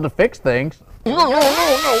smiles, love to fix things. No.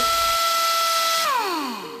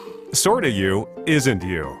 Sorta you isn't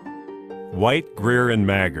you. White, Greer, and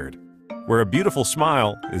Maggard, where a beautiful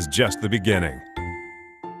smile is just the beginning.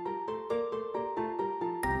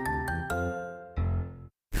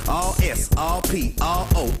 All S, all P, all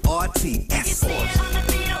O, R, T, S.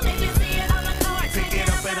 Pick it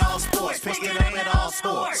up at all sports. Pick it up at all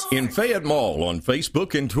sports. In Fayette Mall on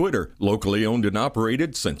Facebook and Twitter, locally owned and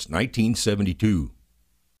operated since 1972.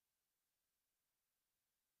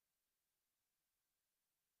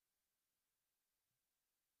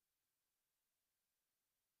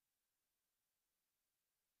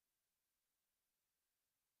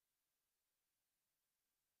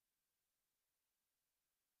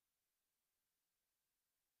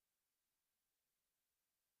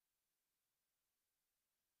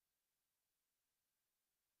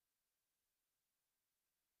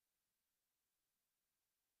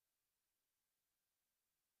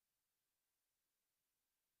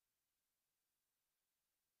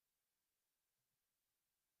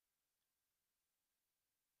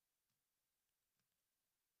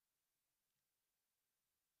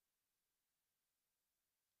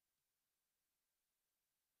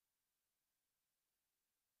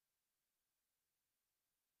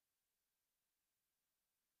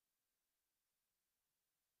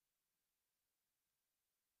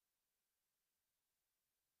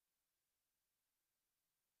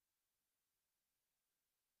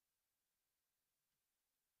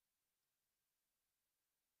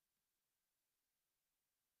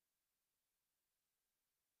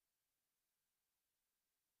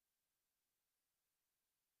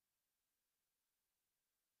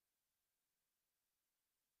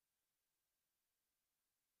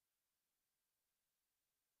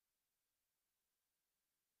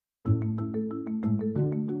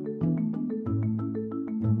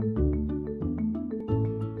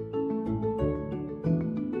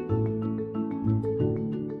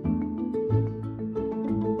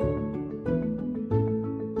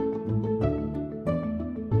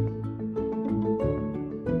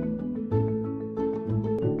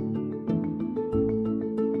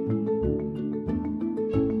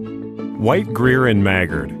 White, Greer, and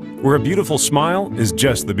Maggard, where a beautiful smile is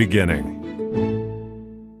just the beginning.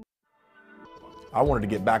 I wanted to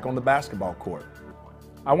get back on the basketball court.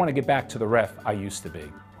 I want to get back to the ref I used to be.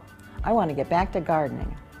 I want to get back to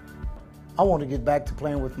gardening. I want to get back to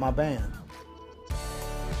playing with my band.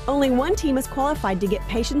 Only one team is qualified to get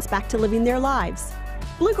patients back to living their lives.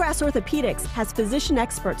 Bluegrass Orthodontics has physician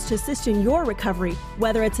experts to assist in your recovery,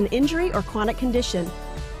 whether it's an injury or chronic condition.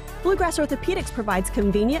 Bluegrass Orthopedics provides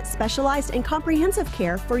convenient, specialized, and comprehensive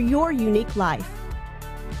care for your unique life.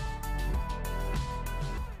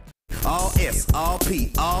 All S, all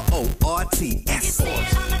P, all O, R T, S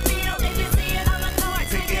Sports.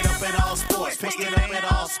 Pick it up at all sports. Pick it up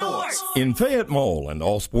at all sports. In Fayette Mall and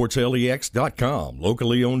allsportslex.com,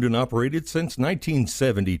 locally owned and operated since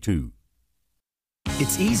 1972.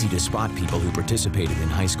 It's easy to spot people who participated in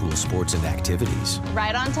high school sports and activities.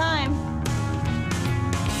 Right on time.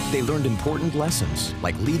 They learned important lessons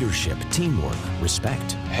like leadership, teamwork,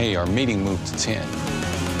 respect. Hey, our meeting moved to 10.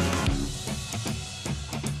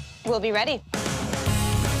 We'll be ready.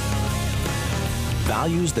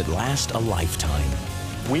 Values that last a lifetime.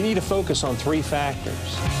 We need to focus on 3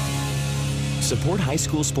 factors. Support high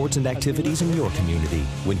school sports and activities in your community.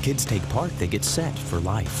 When kids take part, they get set for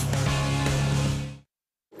life.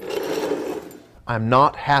 I'm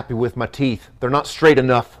not happy with my teeth. They're not straight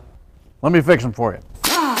enough. Let me fix them for you.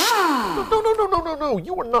 No.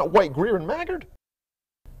 You are not White, Greer, and Maggard.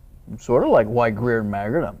 I'm sort of like White, Greer, and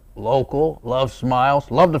Maggard. I'm local, love smiles,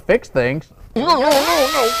 love to fix things. No.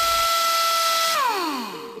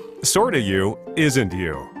 Sorta you isn't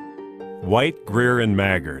you. White, Greer, and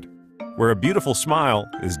Maggard, where a beautiful smile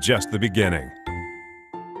is just the beginning.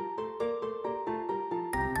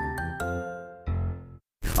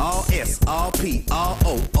 All S, all P, all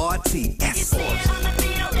O, R T, S Sports.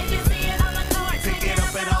 Pick it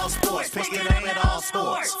up at all sports. Pick it up at all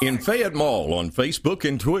sports. In Fayette Mall on Facebook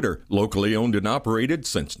and Twitter, locally owned and operated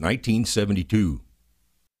since 1972.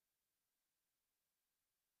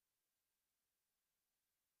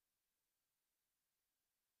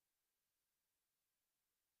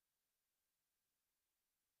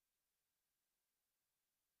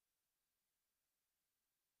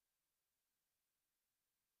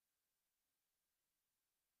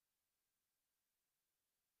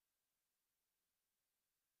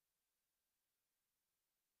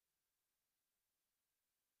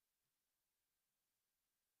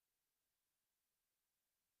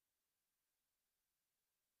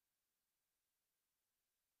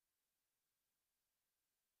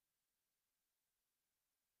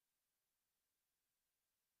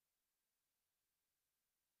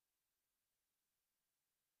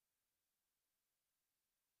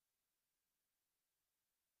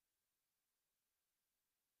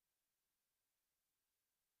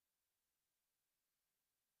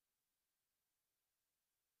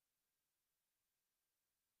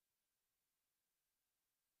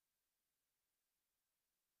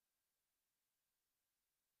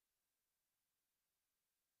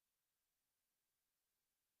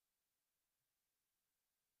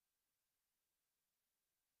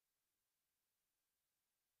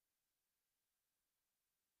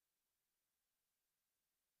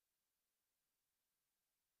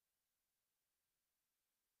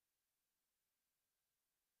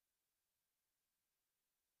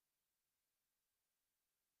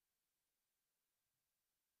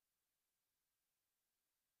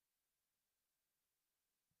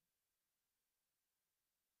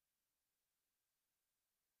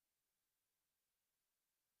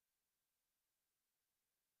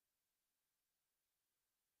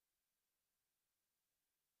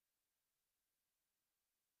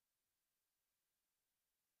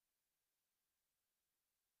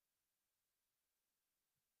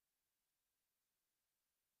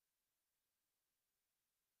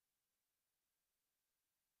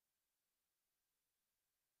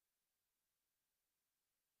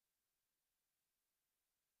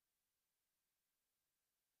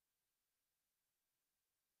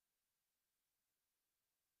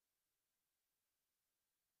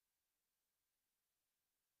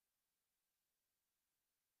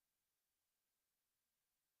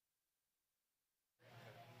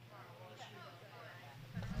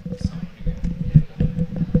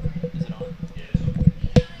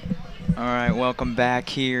 All right, welcome back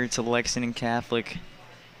here to Lexington Catholic.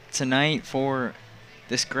 Tonight for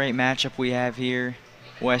this great matchup we have here,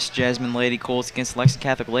 West Jessamine Lady Colts against Lexington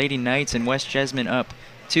Catholic Lady Knights, and West Jessamine up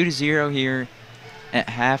 2-0 here at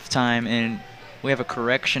halftime. And we have a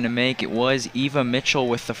correction to make. It was Eva Mitchell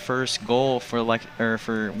with the first goal for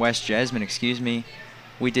West Jessamine, excuse me.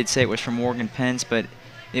 We did say it was from Morgan Pence, but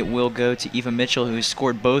it will go to Eva Mitchell, who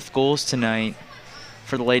scored both goals tonight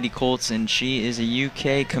for the Lady Colts, and she is a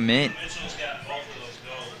UK commit.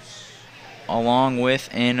 along with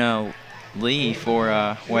Anna Lee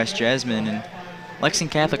for West Jessamine. And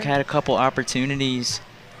Lexington Catholic had a couple opportunities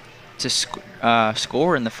to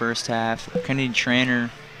score in the first half. Kennedy Tranter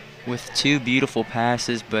with 2 beautiful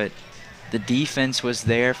passes, but the defense was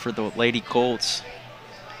there for the Lady Colts.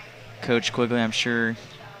 Coach Quigley, I'm sure,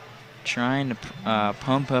 trying to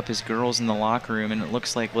pump up his girls in the locker room, and it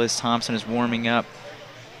looks like Liz Thompson is warming up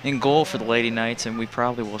in goal for the Lady Knights, and we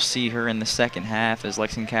probably will see her in the second half as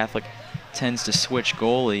Lexington Catholic tends to switch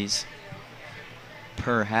goalies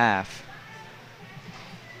per half.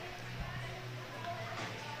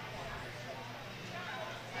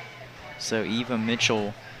 So Eva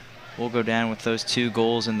Mitchell will go down with those 2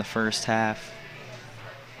 goals in the first half.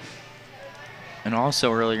 And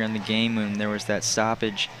also earlier in the game when there was that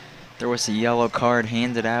stoppage, there was a yellow card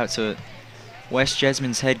handed out to West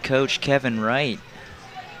Jesmine's head coach, Kevin Wright,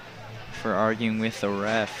 for arguing with the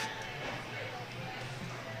ref.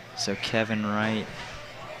 So Coach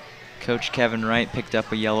Kevin Wright picked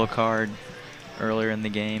up a yellow card earlier in the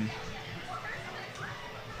game.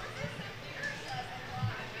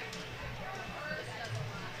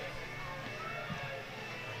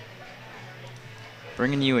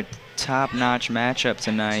 Bringing you a top-notch matchup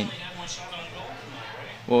tonight.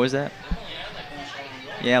 What was that?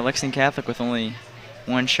 Yeah, Lexington Catholic with only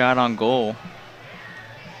 1 shot on goal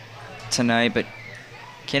tonight, but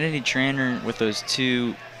Kennedy Tranter with those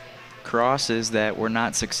 2 crosses that were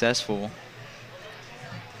not successful.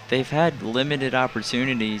 They've had limited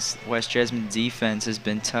opportunities. West Jessamine defense has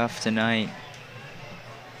been tough tonight,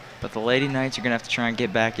 but the Lady Knights are going to have to try and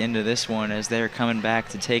get back into this one as they're coming back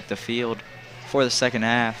to take the field for the second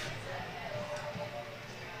half.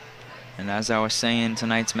 And as I was saying,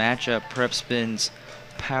 tonight's matchup, PrepSpin's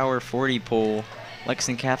Power 40 poll,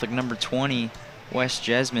 Lexington Catholic number 20, West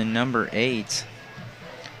Jessamine number 8.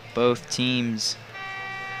 Both teams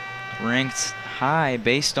ranked high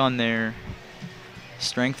based on their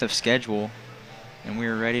strength of schedule, and we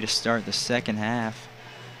are ready to start the second half.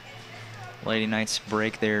 Lady Knights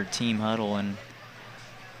break their team huddle and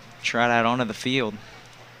trot out onto the field.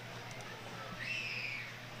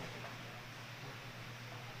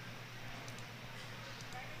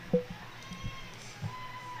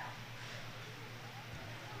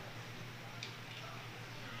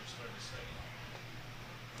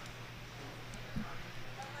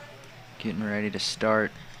 Getting ready to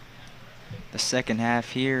start the second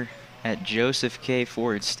half here at Joseph K.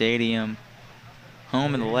 Ford Stadium,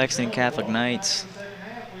 home of the Lexington Catholic Knights.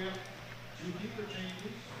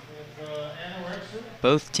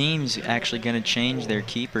 Both teams actually going to change their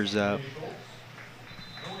keepers up.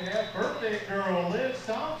 We have birthday girl Liz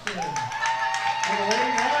Thompson for the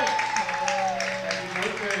Lady Knights. Happy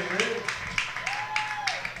birthday, Liz.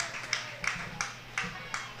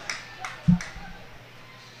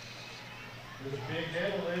 There's a big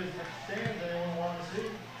head of Liz at the stands. Anyone want to see?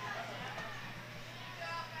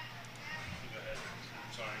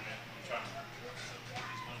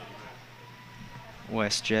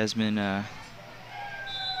 West Jessamine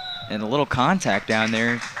and a little contact down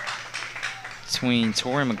there between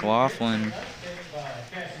Tori McLaughlin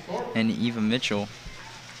and Eva Mitchell.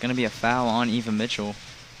 Going to be a foul on Eva Mitchell.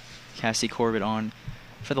 Cassie Corbett on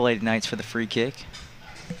for the Lady Knights for the free kick.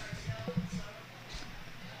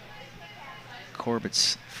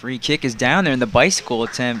 Corbett's free kick is down there, and the bicycle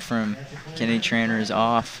attempt from Kennedy Tranter is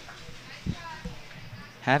off.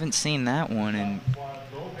 Haven't seen that one in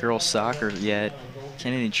girls soccer yet.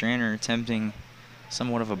 Kennedy Tranter attempting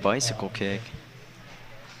somewhat of a bicycle kick.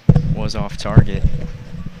 Was off target.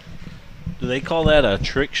 Do they call that a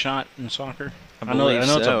trick shot in soccer? I know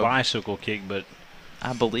so. It's a bicycle kick, but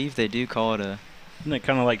I believe they do call it a. Isn't it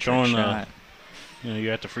kind of like throwing shot?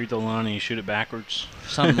 You're at the free throw line and you shoot it backwards.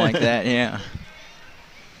 Something like that, yeah.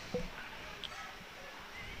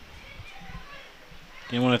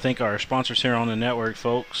 Again, I want to thank our sponsors here on the network,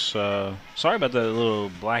 folks. Sorry about that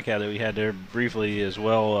little blackout that we had there briefly as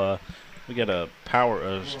well. We got a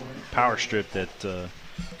power strip that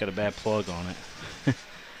got a bad plug on it.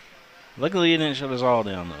 Luckily, it didn't shut us all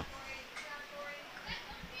down, though.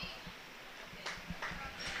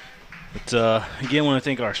 But again, I want to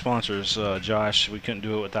thank our sponsors, Josh. We couldn't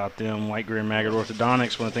do it without them. White, Greer, and Maggard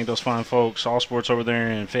Orthodontics. Want to thank those fine folks. All Sports over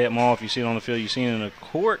there in Fayette Mall. If you see it on the field, you see it in the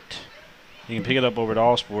court. You can pick it up over at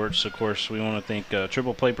All Sports. Of course, we want to thank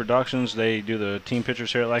Triple Play Productions. They do the team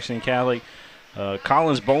pictures here at Lexington Catholic.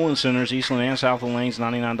 Collins Bowling Centers, Eastland and Southland Lanes,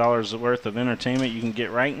 $99 worth of entertainment you can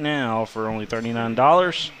get right now for only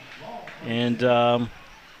 $39. And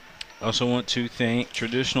also want to thank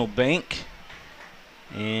Traditional Bank.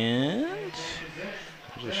 And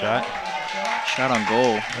there's a shot. Shot on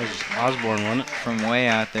goal. That was Osborne, wasn't it? From way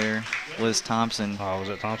out there. Liz Thompson. Oh, was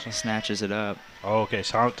it Thompson? Snatches it up. Oh, okay.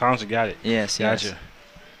 So Thompson got it. Yes, gotcha. yes.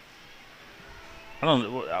 I don't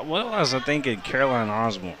know. What was I thinking? Caroline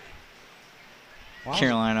Osborne.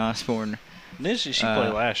 Caroline Osborne. Didn't she play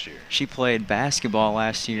last year? She played basketball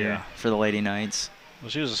last year for the Lady Knights. Well,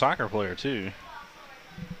 she was a soccer player, too.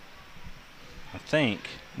 I think.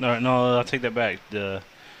 No, I'll take that back. The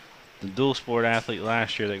dual sport athlete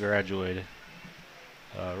last year that graduated.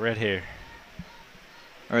 Red hair.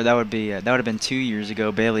 Or that would have been 2 years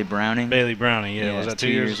ago. Bailey Browning. Bailey Browning, yeah. Was that 2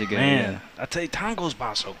 years ago? Man, yeah. I tell you, time goes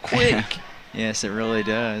by so quick. Yes, it really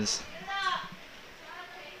does.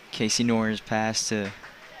 Casey Noyer's pass to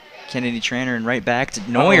Kennedy Trainer and right back to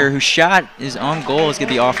Noyer, whose shot is on goal. It's going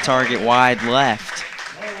to be off target wide left.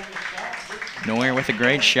 Noyer with a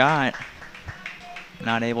great shot.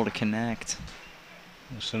 Not able to connect.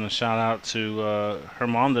 We'll send a shout out to her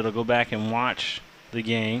mom that'll go back and watch the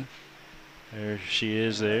game. There she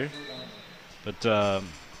is there. But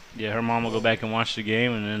yeah, her mom will go back and watch the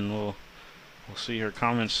game, and then we'll see her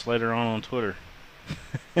comments later on Twitter.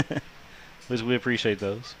 At least we appreciate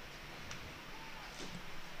those.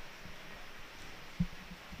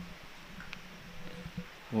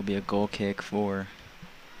 Will be a goal kick for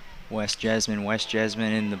West Jessamine. West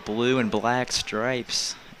Jessamine in the blue and black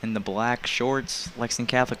stripes, in the black shorts. Lexington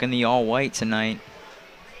Catholic in the all-white tonight.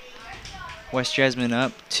 West Jessamine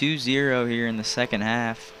up 2-0 here in the second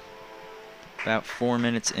half. About 4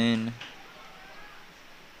 minutes in.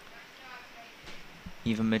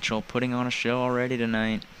 Eva Mitchell putting on a show already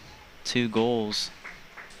tonight. 2 goals.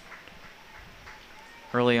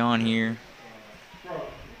 Early on here.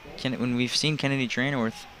 When we've seen Kennedy Trainer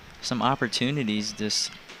with some opportunities,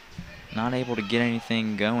 just not able to get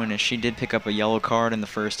anything going, as she did pick up a yellow card in the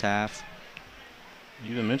first half.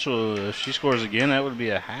 Eva Mitchell, if she scores again, that would be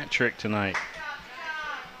a hat trick tonight.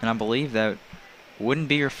 And I believe that wouldn't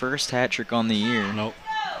be her first hat trick on the year. Nope.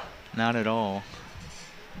 Not at all.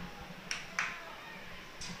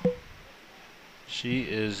 She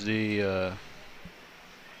is the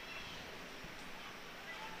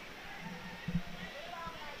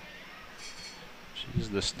she's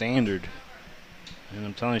the standard, and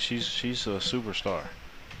I'm telling you, she's a superstar.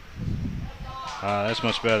 That's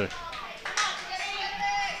much better.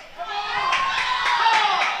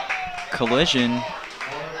 Collision.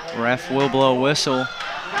 Ref will blow a whistle.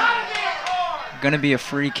 Going to be a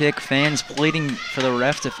free kick. Fans pleading for the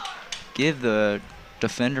ref to give the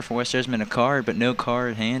defender for West Jessamine a card, but no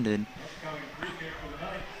card handed.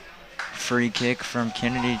 Free kick from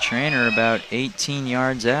Kennedy Trainer about 18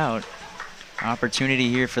 yards out. Opportunity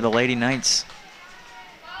here for the Lady Knights.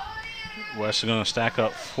 West is going to stack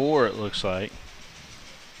up 4, it looks like.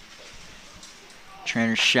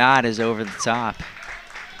 Trainer's shot is over the top.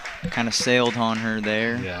 Kind of sailed on her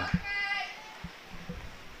there. Yeah.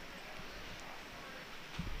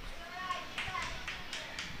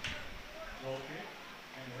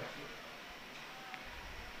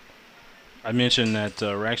 I mentioned that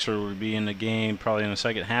Rexford would be in the game probably in the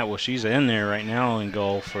second half. Well, she's in there right now in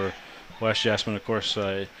goal for West Jessamine. Of course,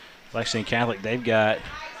 Lexington Catholic, they've got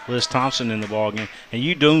Liz Thompson in the ballgame. And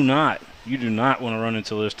you do not want to run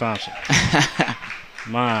into Liz Thompson.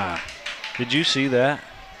 My, did you see that?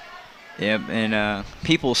 Yep, and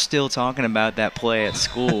people still talking about that play at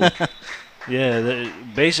school. Yeah,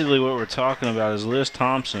 basically what we're talking about is Liz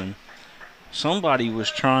Thompson. Somebody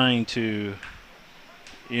was trying to,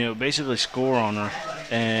 basically score on her,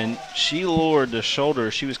 and she lowered the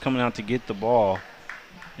shoulder. She was coming out to get the ball,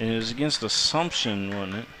 and it was against Assumption,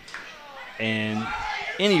 wasn't it? And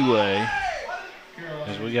anyway,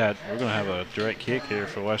 as we're going to have a direct kick here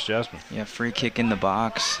for West Jessamine. Yeah, free kick in the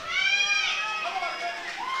box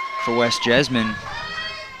for West Jessamine.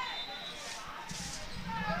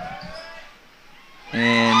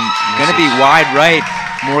 And going to be wide right.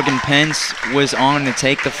 Morgan Pence was on to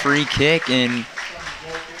take the free kick, and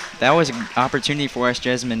that was an opportunity for West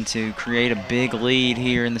Jessamine to create a big lead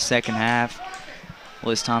here in the second half.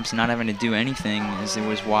 Liz Thompson not having to do anything as it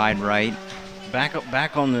was wide right.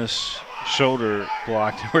 Back on this shoulder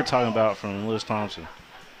block that we're talking about from Liz Thompson.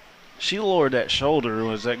 She lowered that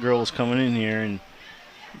shoulder as that girl was coming in here, and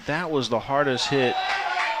that was the hardest hit,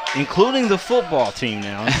 including the football team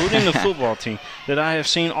that I have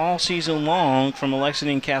seen all season long from a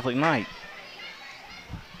Lexington Catholic Knight.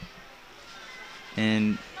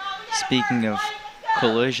 And speaking of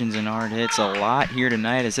collisions and hard hits, a lot here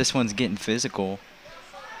tonight as this one's getting physical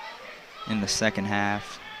in the second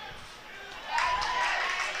half.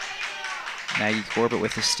 Maggie Corbett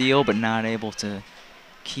with the steal, but not able to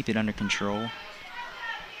keep it under control.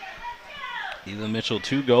 Eva Mitchell,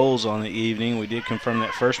 2 goals on the evening. We did confirm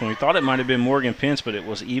that first one. We thought it might have been Morgan Pence, but it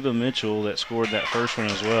was Eva Mitchell that scored that first one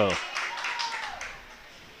as well.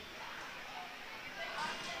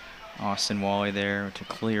 Austin Wally there to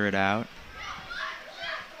clear it out.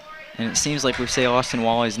 And it seems like we say Austin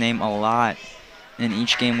Wally's name a lot in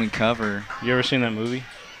each game we cover. You ever seen that movie,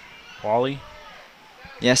 Wally?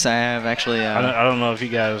 Yes, I have actually. I don't know if you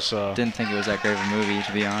guys didn't think it was that great of a movie,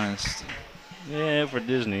 to be honest. Yeah, for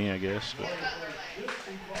Disney, I guess. But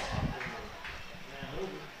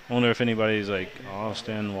I wonder if anybody's like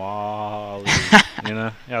Austin Wally. You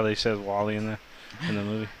know how they said Wally in the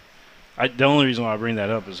movie. The only reason why I bring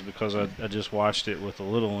that up is because I just watched it with the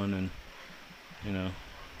little one, and you know,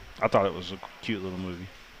 I thought it was a cute little movie.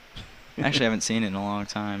 Actually, I haven't seen it in a long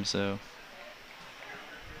time, so.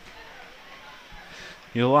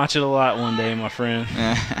 You'll watch it a lot one day, my friend.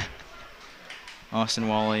 Austin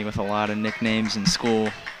Wally with a lot of nicknames in school.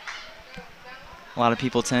 A lot of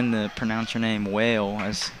people tend to pronounce her name Whale,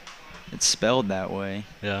 as it's spelled that way.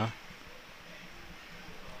 Yeah.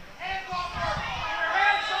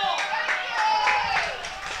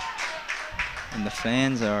 And the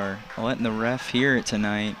fans are letting the ref hear it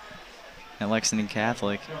tonight at Lexington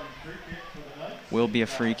Catholic. Will be a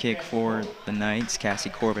free kick for the Knights. Cassie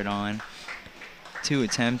Corbett on to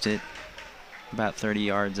attempt it about 30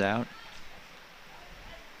 yards out.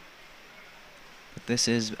 But this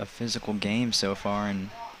is a physical game so far,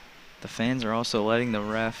 and the fans are also letting the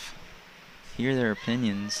ref hear their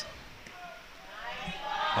opinions.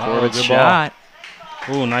 Corbett's good shot.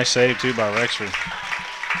 Ball. Ooh, nice save too by Rexford.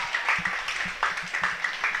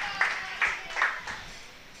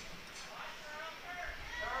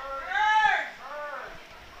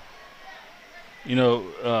 You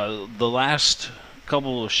know, the last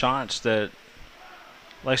couple of shots that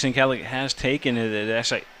Lexington Catholic has taken,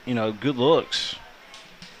 that's like, you know, good looks.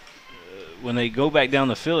 When they go back down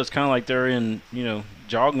the field, it's kind of like they're in, you know,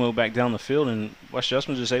 jog mode back down the field, and West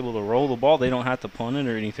Jessamine just able to roll the ball. They don't have to punt it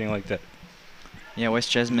or anything like that. Yeah, West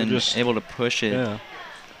Jessamine able to push it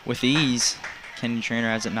with ease. Kennedy Trainer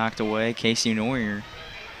has it knocked away. Casey Neuer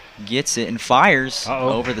gets it and fires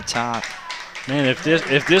over the top. Man, if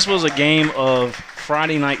this was a game of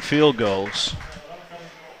Friday night field goals,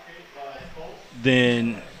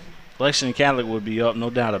 then Lexington Catholic would be up, no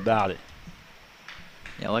doubt about it.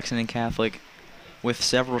 Yeah, Lexington Catholic with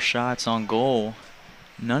several shots on goal.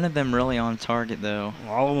 None of them really on target, though.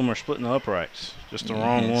 All of them are splitting the uprights, just the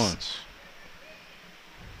wrong ones.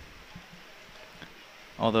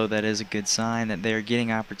 Although that is a good sign that they're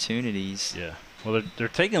getting opportunities. Yeah. Well, they're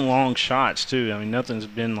taking long shots, too. I mean, nothing's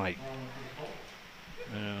been like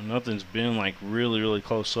really, really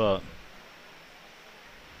close up.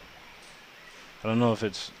 I don't know if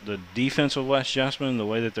it's the defense of West Jessamine, the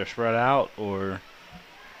way that they're spread out, or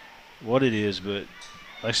what it is, but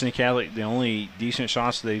Lexington Catholic, the only decent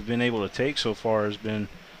shots they've been able to take so far has been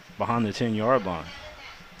behind the 10-yard line.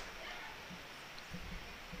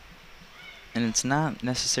 And it's not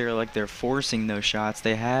necessarily like they're forcing those shots.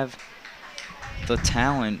 They have the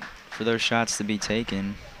talent for those shots to be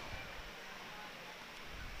taken.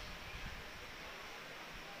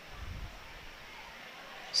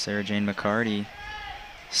 Sarah Jane McCarty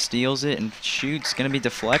steals it and shoots. Going to be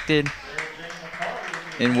deflected.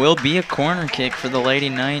 And will be a corner kick for the Lady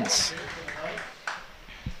Knights.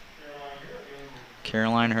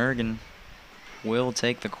 Caroline Hergen will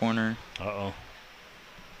take the corner.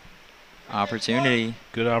 Opportunity.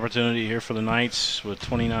 Good opportunity here for the Knights with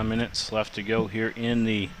 29 minutes left to go here in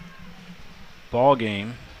the ball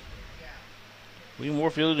game. William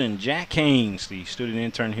Warfield and Jack Haynes, the student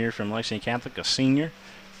intern here from Lexington Catholic, a senior,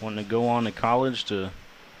 wanting to go on to college to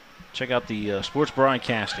check out the sports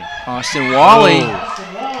broadcasting. Austin Wally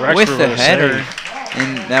with the header,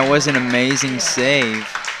 and that was an amazing save.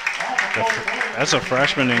 That's a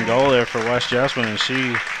freshman in goal there for West Jessamine, and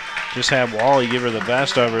she just had Wally give her the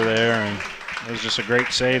best over there, and it was just a great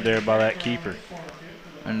save there by that keeper.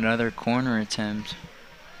 Another corner attempt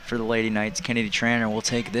for the Lady Knights. Kennedy Trainer will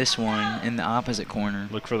take this one in the opposite corner.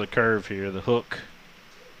 Look for the curve here, the hook.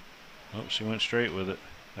 Oh, she went straight with it.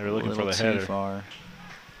 They were looking for the header. Too far.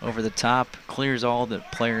 Over the top, clears all the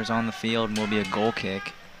players on the field, and will be a goal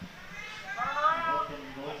kick.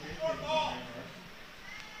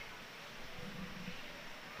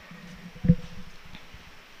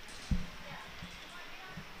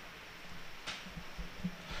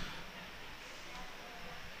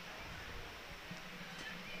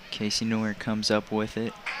 Casey Neuer comes up with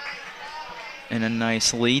it. And a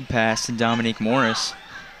nice lead pass to Dominique Morris.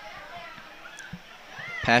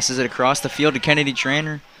 Passes it across the field to Kennedy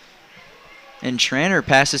Trainer. And Trainer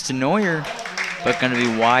passes to Neuer, but going to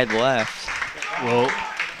be wide left. Well,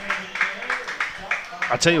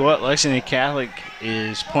 I'll tell you what, Lexington Catholic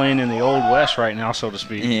is playing in the Old West right now, so to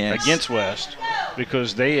speak, against West,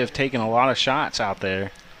 because they have taken a lot of shots out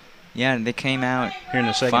there. Yeah, and they came out here in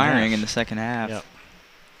the second firing half. in the second half. Yep.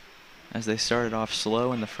 As they started off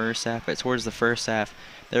slow in the first half, but towards the first half,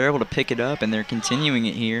 they're able to pick it up, and they're continuing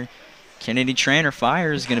it here. Kennedy Trainer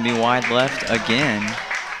fires, going to be wide left again.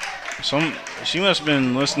 She must have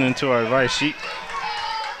been listening to our advice.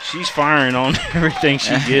 She's firing on everything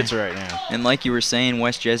she gets right now. And like you were saying,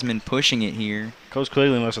 West Jessamine pushing it here. Coach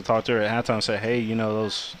Quigley must have talked to her at halftime and said, hey, you know,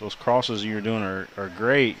 those crosses you're doing are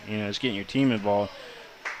great. You know, it's getting your team involved.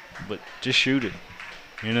 But just shoot it,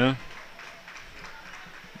 you know?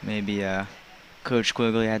 Maybe Coach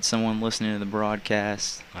Quigley had someone listening to the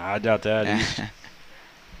broadcast. I doubt that.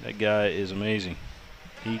 That guy is amazing.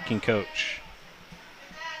 He can coach.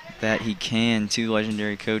 That he can. Two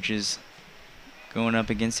legendary coaches going up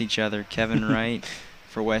against each other. Kevin Wright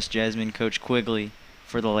for West Jessamine, Coach Quigley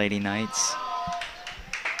for the Lady Knights.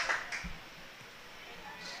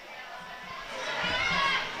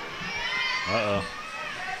 Uh-oh.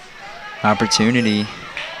 Opportunity.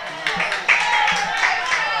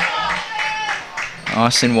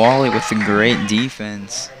 Austin Wally with the great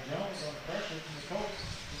defense.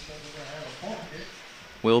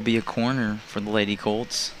 Will be a corner for the Lady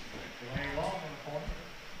Colts.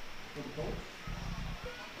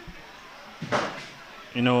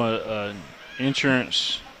 You know, an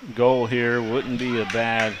insurance goal here wouldn't be a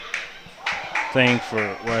bad thing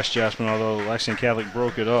for West Jessamine, although Lexington Catholic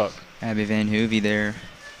broke it up. Abby Van Hoovey there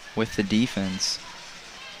with the defense.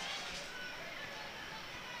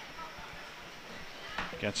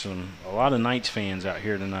 Got a lot of Knights fans out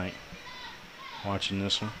here tonight watching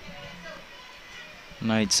this one.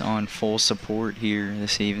 Knights on full support here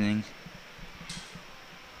this evening.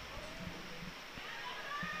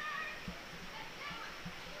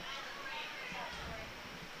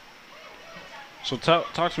 So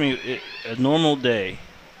talk to me, a normal day,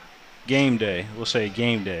 game day, we'll say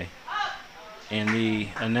game day, and the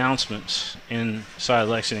announcements inside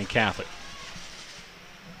Lexington Catholic.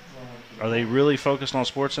 Are they really focused on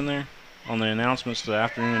sports in there? On the announcements, the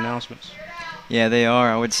afternoon announcements? Yeah, they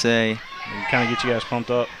are, I would say. They kind of get you guys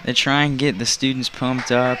pumped up? They try and get the students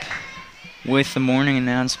pumped up with the morning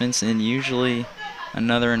announcements, and usually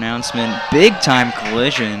another announcement. Big time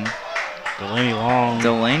collision.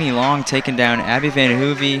 Delaney Long taking down Abby Van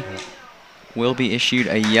Hoovey. Will be issued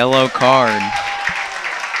a yellow card.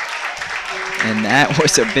 And that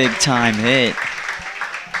was a big time hit.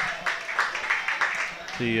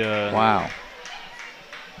 Wow.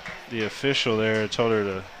 The official there told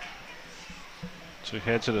her to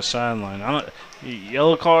head to the sideline.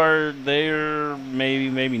 Yellow card there,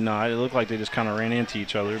 maybe not. It looked like they just kind of ran into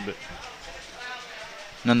each other, but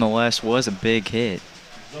nonetheless was a big hit.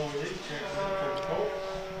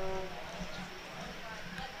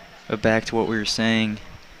 But back to what we were saying,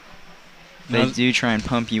 they do try and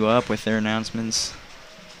pump you up with their announcements.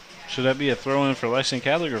 Should that be a throw-in for Lexington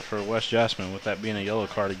Catholic or for West Jessamine, with that being a yellow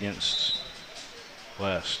card against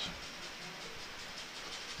West?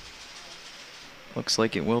 Looks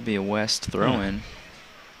like it will be a West throw-in.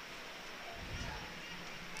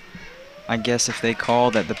 I guess if they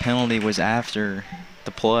call that the penalty was after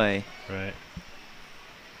the play. Right.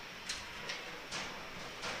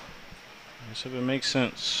 I guess if it makes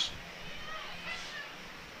sense.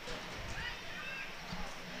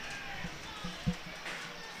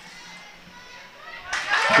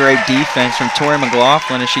 Great defense from Tori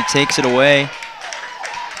McLaughlin as she takes it away.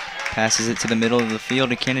 Passes it to the middle of the field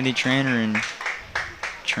to Kennedy Trainer, and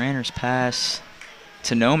Trainer's pass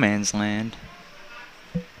to no man's land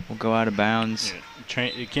will go out of bounds.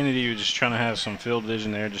 Yeah. Kennedy was just trying to have some field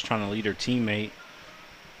vision there, just trying to lead her teammate,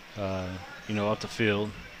 up the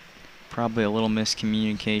field. Probably a little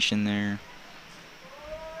miscommunication there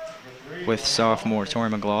with sophomore Tori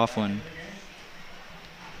McLaughlin.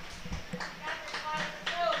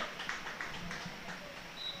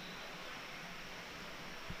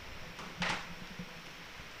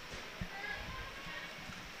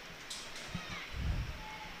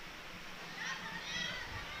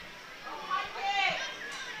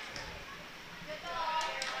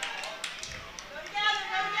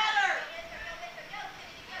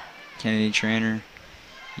 Kennedy Trainer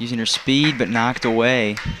using her speed, but knocked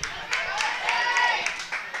away.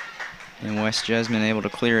 And West Jessamine able to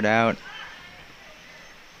clear it out.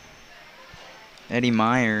 Eddie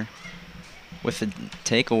Meyer with the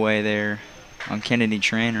takeaway there on Kennedy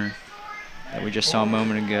Trainer that we just saw a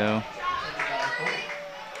moment ago.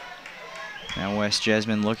 Now West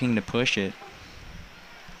Jessamine looking to push it.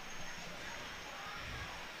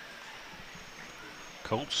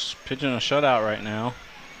 Colts pitching a shutout right now.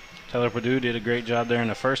 Tyler Purdue did a great job there in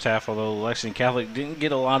the first half, although Lexington Catholic didn't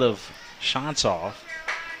get a lot of shots off.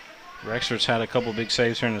 Rexford's had a couple big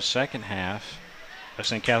saves here in the second half.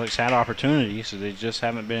 Lexington Catholic's had opportunities, so they just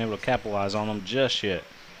haven't been able to capitalize on them just yet.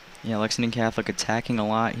 Yeah, Lexington Catholic attacking a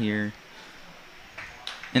lot here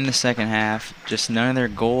in the second half. Just none of their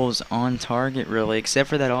goals on target, really, except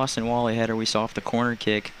for that Austin Wally header we saw off the corner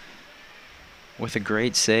kick with a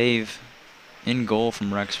great save in goal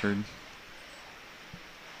from Rexford.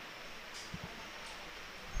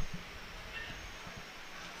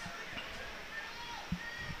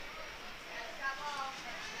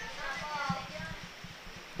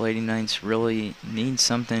 Lady Knights really need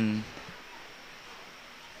something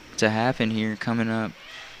to happen here coming up,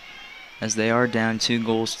 as they are down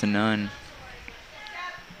 2-0.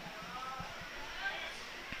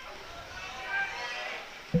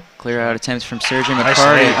 Clear out attempts from Sergio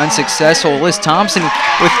McCarty, unsuccessful. Liz Thompson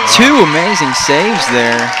with 2 amazing saves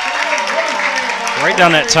there. Right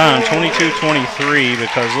down that time, 22-23,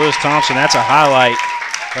 because Liz Thompson, that's a highlight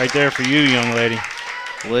right there for you, young lady.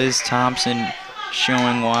 Liz Thompson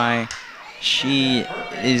showing why she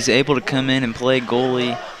is able to come in and play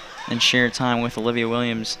goalie and share time with Olivia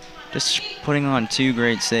Williams. Just putting on 2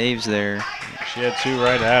 great saves there. She had 2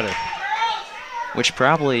 right at her. Which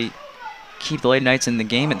probably keep the Lady Knights in the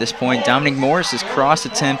game at this point. Dominic Morris's cross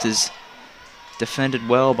attempt is defended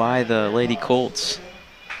well by the Lady Colts.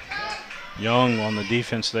 Young on the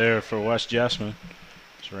defense there for West Jessamine.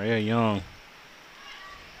 It's Rhea Young.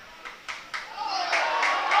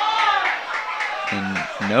 And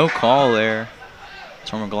no call there.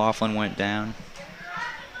 Tor McLaughlin went down.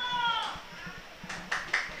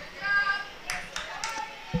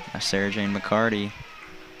 Now Sarah Jane McCarty.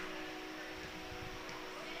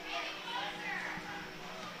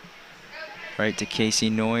 Right to Casey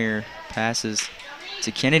Neuer. Passes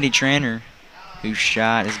to Kennedy Tranter, whose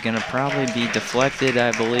shot is going to probably be deflected,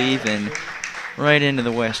 I believe, and right into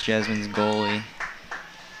the West Jessamines goalie.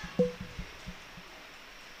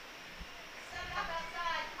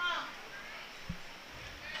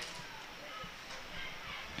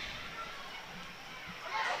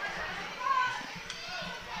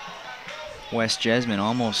 West Jessamine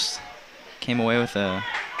almost came away with a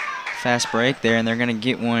fast break there, and they're going to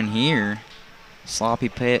get one here. Sloppy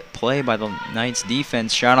play by the Knights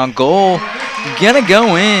defense. Shot on goal. Gonna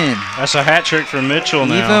go in. That's a hat trick for Mitchell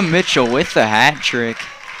now. Eva Mitchell with the hat trick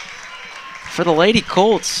for the Lady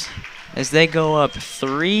Colts as they go up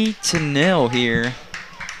 3-0 here.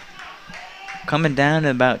 Coming down to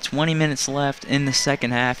about 20 minutes left in the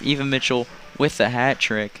second half. Eva Mitchell with the hat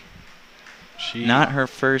trick. Not her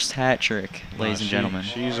first hat trick, ladies and gentlemen.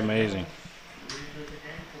 She's amazing.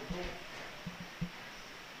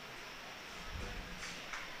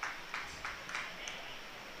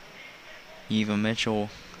 Eva Mitchell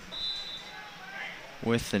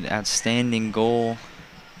with an outstanding goal.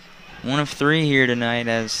 1 of 3 here tonight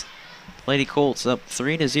as Lady Colts up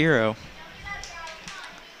 3-0.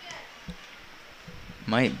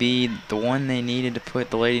 Might be the one they needed to put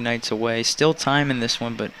the Lady Knights away. Still time in this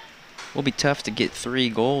one, but will be tough to get 3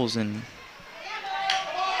 goals in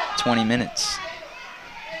 20 minutes.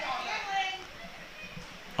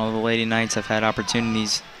 All the Lady Knights have had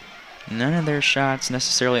opportunities. None of their shots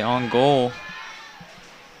necessarily on goal.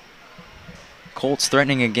 Colts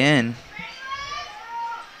threatening again,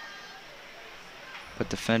 but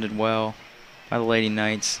defended well by the Lady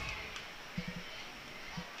Knights.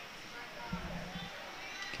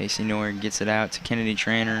 Casey Neuer gets it out to Kennedy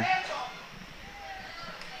Tranter,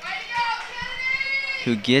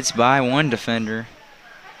 who gets by one defender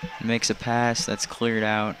and makes a pass that's cleared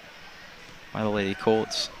out by the Lady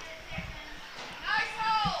Colts.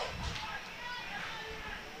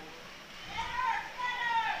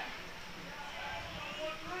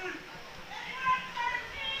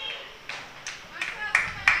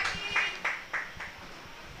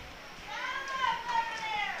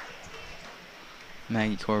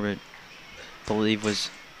 Maggie Corbett, I believe, was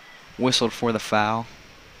whistled for the foul.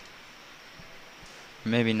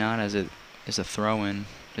 Maybe not, as it is a throw-in,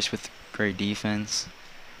 just with great defense.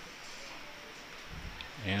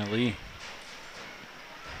 Anna Lee.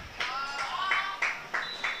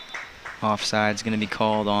 Offside's going to be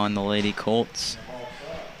called on the Lady Colts.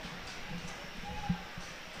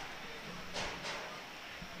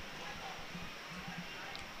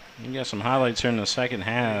 You got some highlights here in the second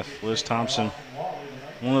half. Liz Thompson,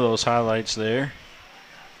 one of those highlights there.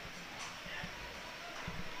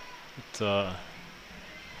 But,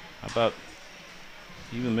 how about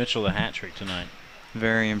Eva Mitchell, the hat trick tonight?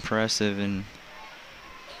 Very impressive, and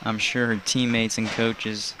I'm sure her teammates and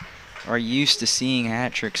coaches are used to seeing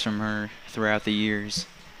hat tricks from her throughout the years.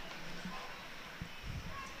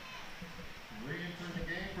 Re-entering the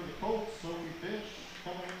game for the Colts, Sophie Fish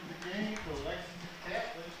coming into the game for Lexington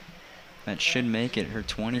Catholic. That should make it her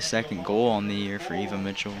 22nd goal on the year for Eva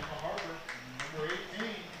Mitchell. Number 18,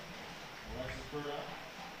 Alexis Burdine.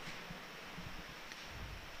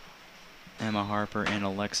 Emma Harper and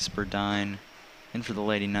Alexis Burdine in for the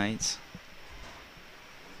Lady Knights.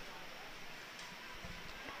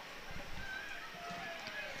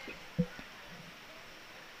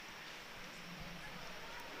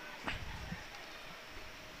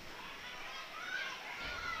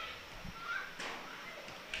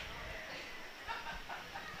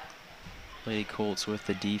 Lady Colts with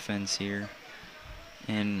the defense here.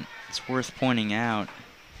 And it's worth pointing out,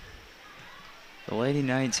 the Lady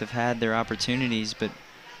Knights have had their opportunities, but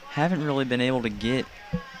haven't really been able to get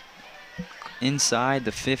inside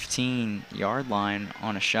the 15-yard line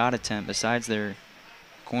on a shot attempt besides their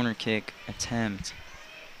corner kick attempt.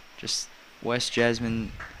 Just West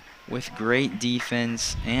Jessamine with great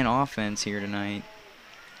defense and offense here tonight.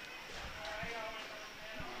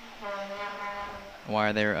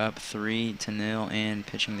 While they're up 3-0 and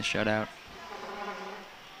pitching the shutout.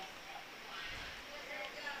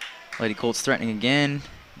 Lady Colts threatening again.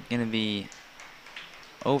 Gonna be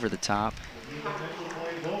over the top.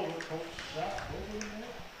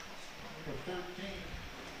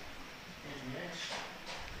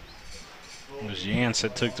 It was Yance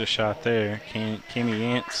that took the shot there. Kimmy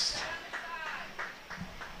Yance.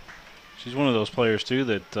 She's one of those players too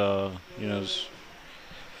that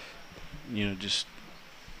just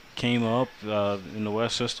came up in the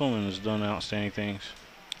West system and has done outstanding things.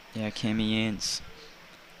 Yeah, Kimmy Yance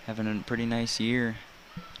having a pretty nice year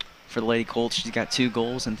for the Lady Colts. She's got 2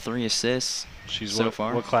 goals and 3 assists so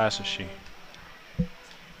far. What class is she?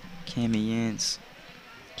 Kimmy Yance.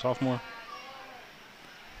 Sophomore?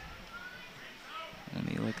 Let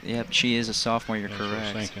me look. Yep, she is a sophomore. You're That's what I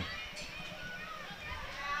was correct. thinking.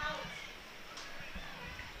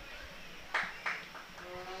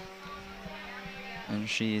 And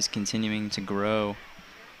she is continuing to grow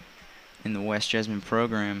in the West Jessamine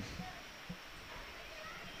program.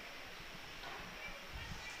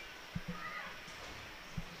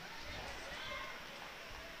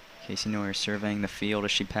 Casey Neuer surveying the field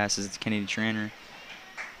as she passes it to Kennedy Tranter.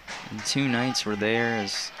 And 2 Knights were there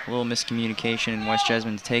as a little miscommunication, and West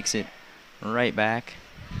Jessamine takes it right back.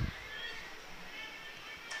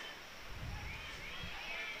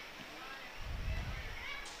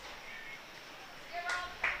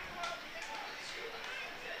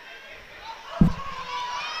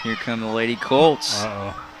 Here come the Lady Colts.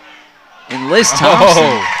 Uh-oh. And Liz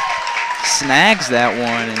Thompson snags that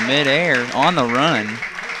one in midair on the run.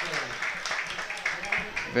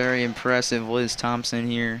 Very impressive Liz Thompson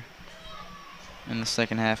here in the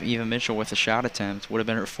second half. Eva Mitchell with a shot attempt. Would have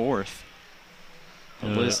been her 4th.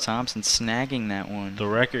 But Liz Thompson snagging that one. The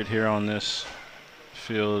record here on this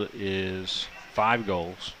field is 5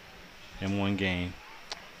 goals in 1 game.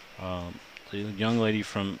 The young lady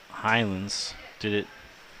from Highlands did it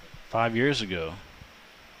 5 years ago.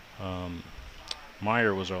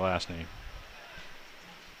 Meyer was her last name.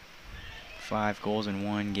 5 goals in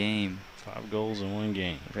 1 game. 5 goals in 1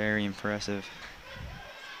 game. Very impressive.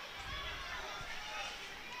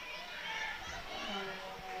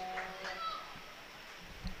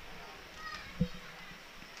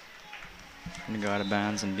 Gonna go out of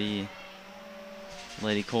bounds and be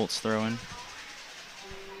Lady Colts throwing.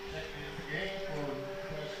 West Jessamine,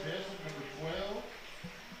 number 12.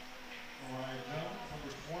 Mariah Jones,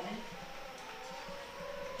 number 20.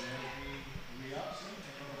 Jasmine Leopson,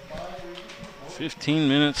 and number 5. 15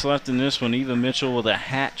 minutes left in this one. Eva Mitchell with a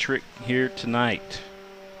hat trick here tonight.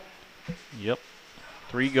 Yep.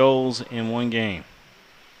 3 goals in 1 game.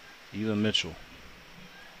 Eva Mitchell.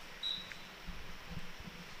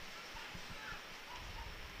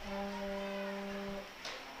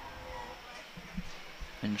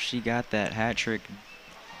 And she got that hat trick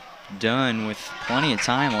done with plenty of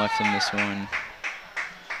time left in this one,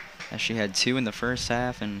 as she had 2 in the first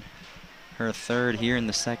half and her 3rd here in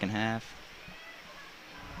the second half,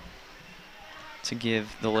 to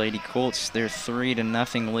give the Lady Colts their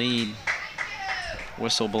 3-0 lead.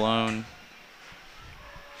 Whistle blown.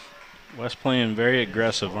 West playing very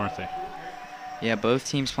aggressive, aren't they? Yeah, both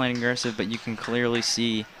teams playing aggressive, but you can clearly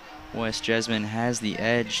see West Jessamine has the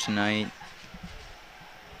edge tonight.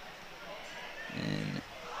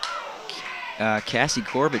 And Cassie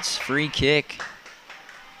Corbett's free kick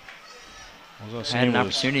had an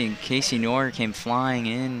opportunity, and Casey Noor came flying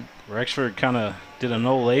in. Rexford kind of did a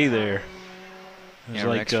no-lay there. Yeah,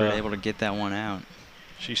 Rexford able to get that one out.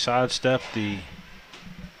 She sidestepped the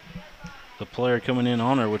player coming in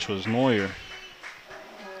on her, which was Neuer.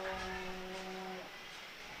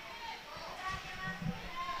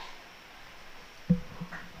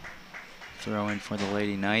 Throw in for the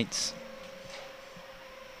Lady Knights.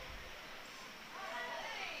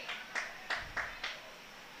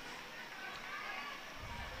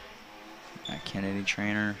 Kennedy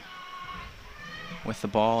Trainer with the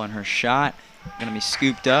ball and her shot. Going to be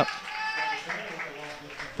scooped up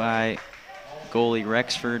by goalie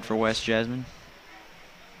Rexford for West Jessamine.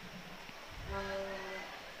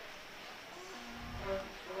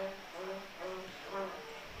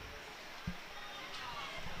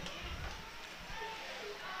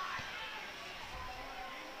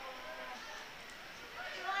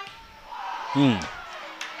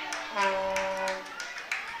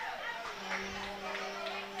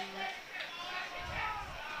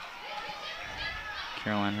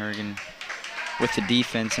 Caroline Hergen with the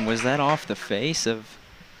defense, and was that off the face of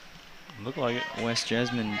Looked like it. West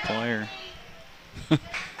Jessamine player?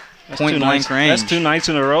 That's Point blank range. That's 2 nights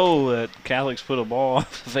in a row that Catholics put a ball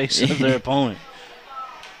off the face of their opponent.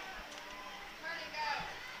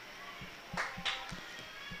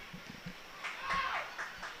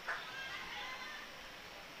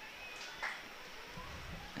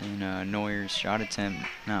 And Neuer's shot attempt,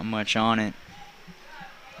 not much on it.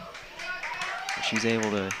 But she's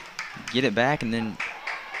able to get it back and then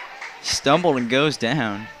stumbled and goes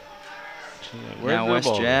down. Now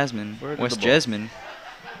West Jessamine.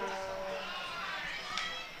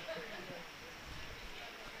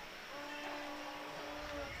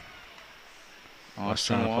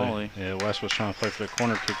 Austin Wally. Yeah, West was trying to play for the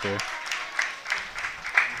corner kick there.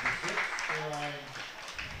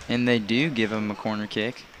 And they do give him a corner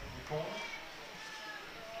kick.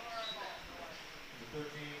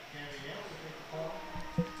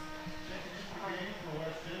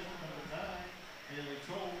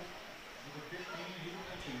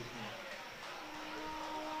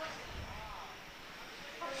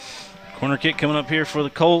 Corner kick coming up here for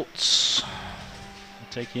the Colts.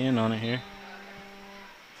 I'll take you in on it here.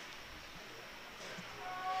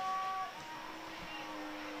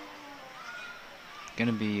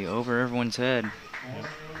 Gonna be over everyone's head. Yep.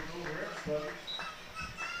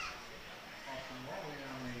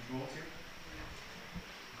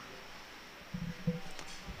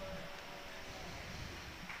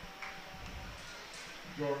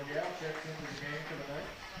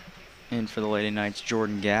 And for the Lady Knights,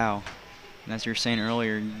 Jordan Gow. And as you were saying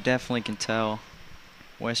earlier, you definitely can tell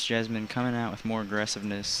West Jessamine coming out with more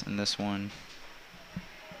aggressiveness in this one.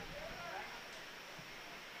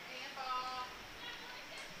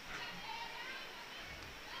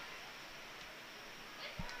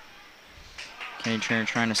 Kenny Trainer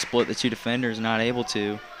trying to split the two defenders, not able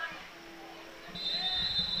to.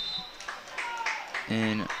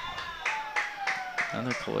 And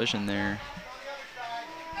another collision there.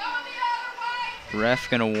 Ref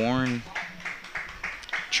gonna warn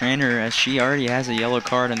Trainer as she already has a yellow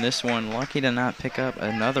card in this one. Lucky to not pick up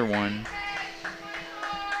another one.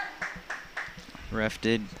 Ref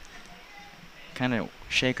did kind of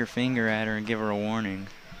shake her finger at her and give her a warning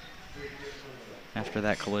after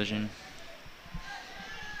that collision.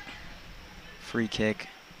 Free kick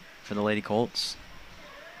for the Lady Colts.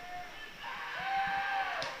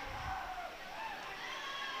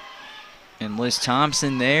 And Liz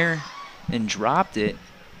Thompson there and dropped it.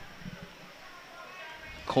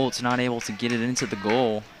 Colts not able to get it into the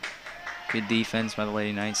goal. Good defense by the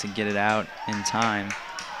Lady Knights to get it out in time.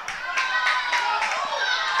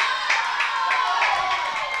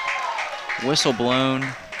 Whistle blown.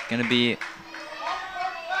 Gonna be a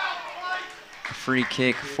free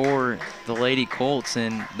kick for the Lady Colts,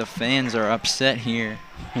 and the fans are upset here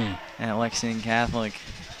at Lexington Catholic.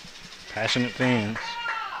 Passionate fans.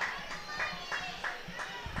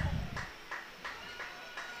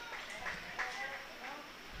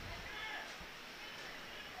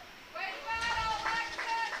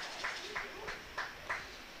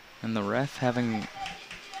 And the ref having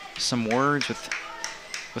some words with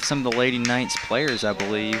some of the Lady Knights players, I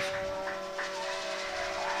believe.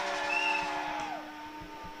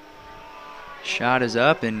 Shot is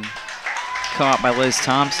up and caught by Liz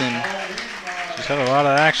Thompson. She's had a lot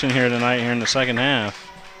of action here tonight here in the second half.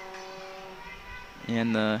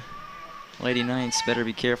 And the Lady Knights better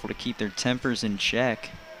be careful to keep their tempers in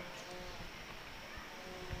check.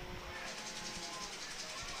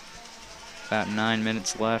 About 9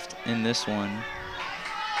 minutes left in this one.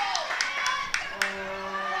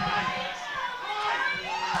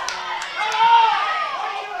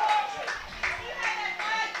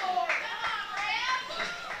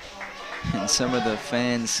 And some of the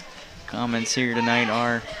fans' comments here tonight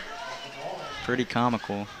are pretty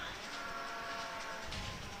comical.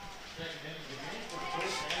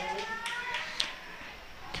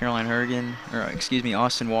 Caroline Hergen, or excuse me,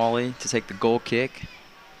 Austin Wally to take the goal kick.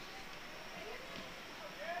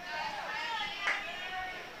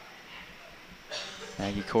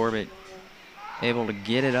 Maggie Corbett able to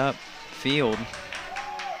get it up field.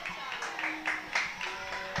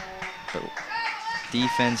 But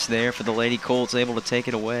defense there for the Lady Colts, able to take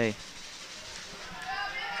it away.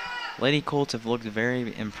 Lady Colts have looked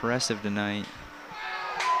very impressive tonight.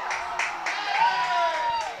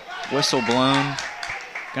 Whistle blown.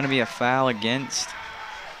 Going to be a foul against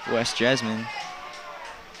West Jessamine.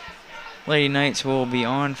 Lady Knights will be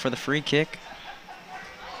on for the free kick.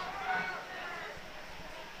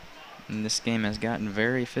 And this game has gotten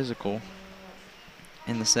very physical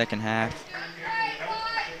in the second half.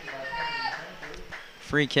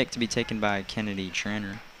 Free kick to be taken by Kennedy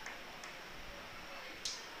Tranter.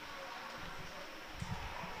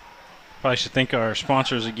 Probably should thank our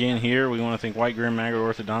sponsors again here. We want to thank White, Greer, and Maggard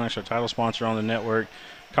Orthodontics, our title sponsor on the network.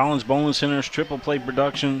 Collins Bowling Centers, Triple Play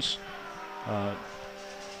Productions,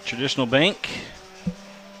 Traditional Bank.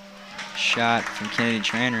 Shot from Kennedy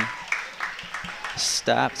Tranter.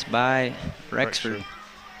 Stopped by Rexford.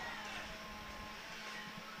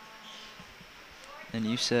 And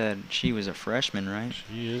you said she was a freshman, right?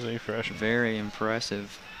 She is a freshman. Very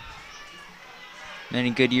impressive.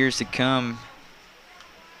 Many good years to come.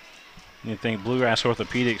 You think Bluegrass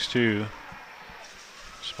Orthopedics, too.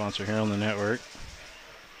 Sponsor here on the network.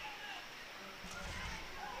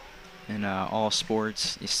 And All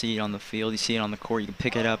Sports, you see it on the field, you see it on the court, you can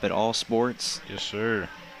pick it up at All Sports. Yes, sir.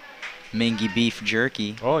 Mingy Beef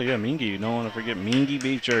Jerky. Oh, yeah, Mingy. You don't want to forget Mingy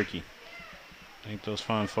Beef Jerky. Thank those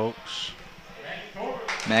fine folks.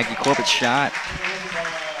 Maggie Corbett's shot.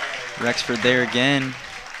 Rexford there again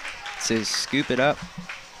to scoop it up.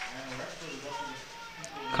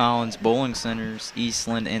 Collins Bowling Centers,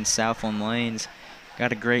 Eastland and Southland Lanes.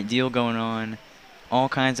 Got a great deal going on. All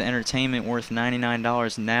kinds of entertainment worth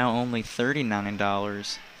 $99, now only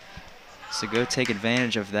 $39. So go take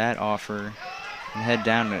advantage of that offer and head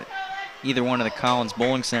down to either one of the Collins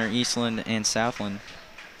Bowling Center, Eastland and Southland.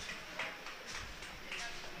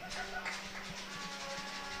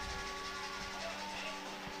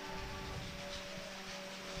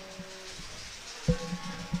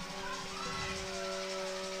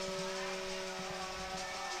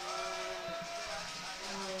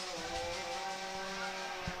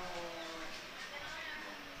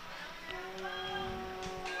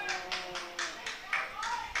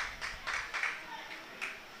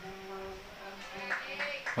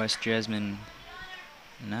 West Jessamine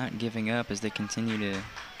not giving up as they continue to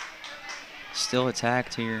still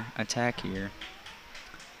attack here.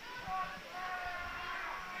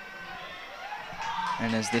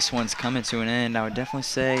 And as this one's coming to an end, I would definitely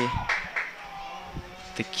say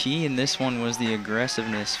the key in this one was the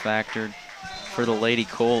aggressiveness factor for the Lady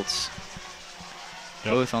Colts.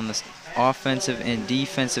 Yep. Both on the offensive and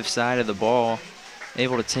defensive side of the ball,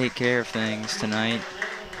 able to take care of things tonight.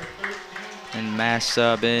 And mass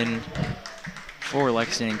sub in for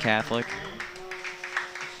Lexington Catholic.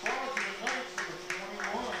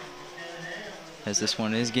 As this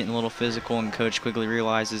one is getting a little physical and Coach Quigley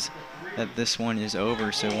realizes that this one is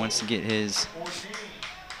over, so wants to get his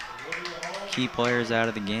key players out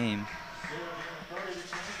of the game.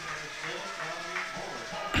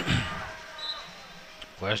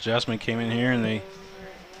 West Jessamine came in here and they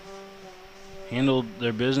handled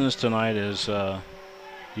their business tonight as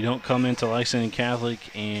you don't come into Lexington Catholic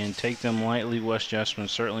and take them lightly. West Jessamine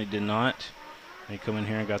certainly did not. They come in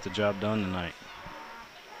here and got the job done tonight.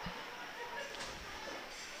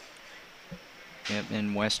 Yep,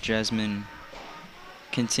 and West Jessamine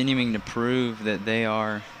continuing to prove that they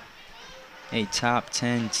are a top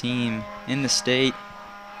 10 team in the state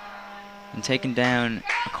and taking down,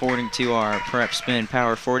 according to our PrepSpin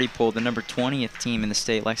Power 40 poll, the number 20th team in the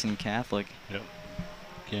state, Lexington Catholic. Yep.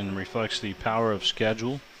 Again, reflects the power of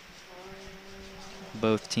schedule.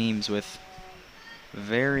 Both teams with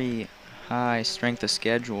very high strength of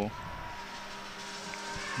schedule.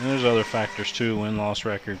 And there's other factors too: win-loss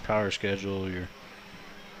record, power schedule, your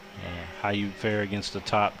how you fare against the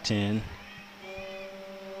top 10.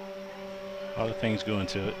 A lot of things go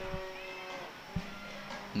into it.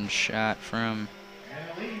 And shot from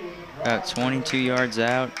about 22 yards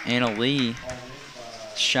out. Anna Lee.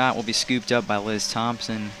 Shot will be scooped up by Liz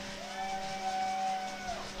Thompson.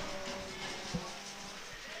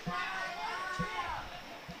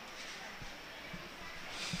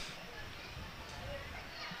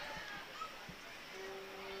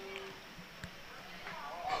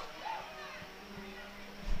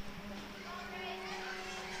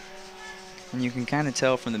 And you can kind of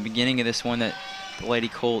tell from the beginning of this one that the Lady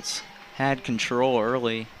Colts had control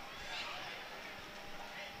early.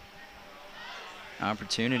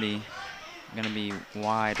 Opportunity going to be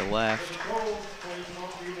wide left.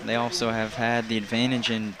 They also have had the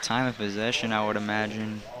advantage in time of possession, I would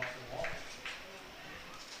imagine.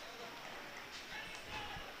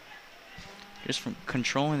 Just from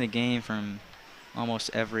controlling the game from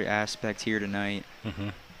almost every aspect here tonight. Mm-hmm.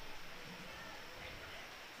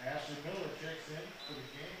 Ashley Miller checks in for the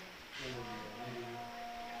game for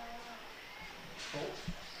the Colts.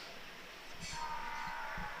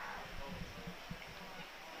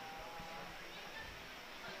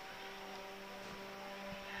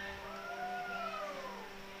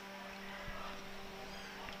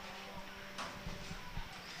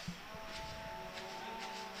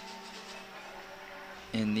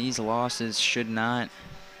 And these losses should not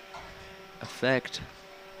affect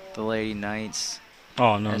the Lady Knights.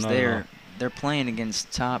 Oh, no, as no, they're playing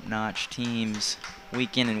against top-notch teams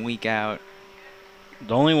week in and week out.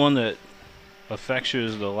 The only one that affects you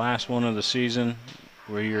is the last one of the season,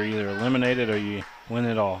 where you're either eliminated or you win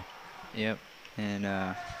it all. Yep. And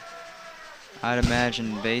I'd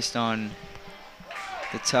imagine, based on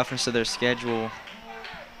the toughness of their schedule,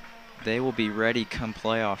 they will be ready come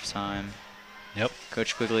playoff time. Yep.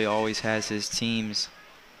 Coach Quigley always has his teams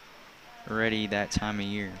ready that time of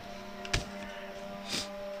year.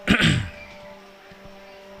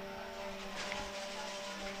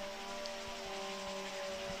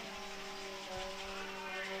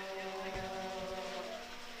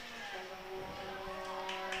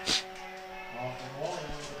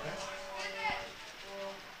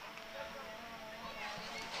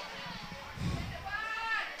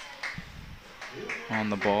 On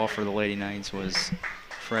the ball for the Lady Knights was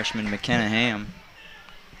freshman McKenna Ham.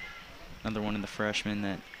 Another one of the freshmen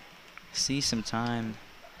that sees some time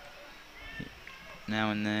now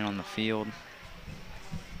and then on the field.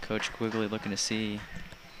 Coach Quigley looking to see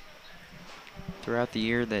throughout the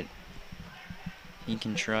year that he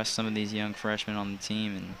can trust some of these young freshmen on the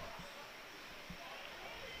team. And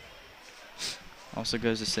also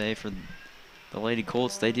goes to say for the Lady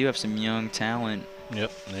Colts, they do have some young talent.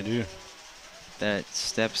 Yep, they do. That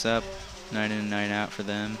steps up night in and night out for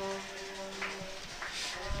them.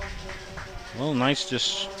 Well, Knights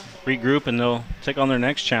just regroup and they'll take on their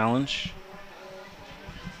next challenge.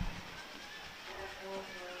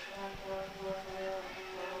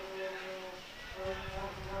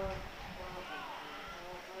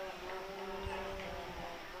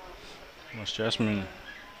 West Jessamine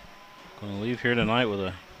going to leave here tonight with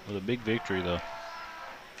a big victory, though.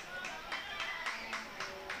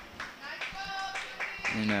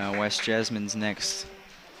 And West Jessamine's next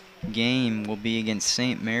game will be against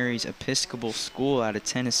St. Mary's Episcopal School out of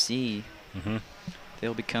Tennessee. Mm-hmm.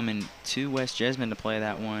 They'll be coming to West Jessamine to play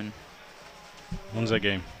that one. When's that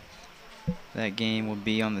game? That game will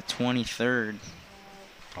be on the 23rd.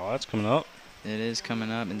 Oh, that's coming up. It is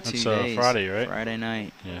coming up in 2 days. That's Friday, right? Friday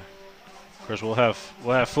night. Yeah. Of course, we'll have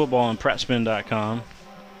football on PrepSpin.com.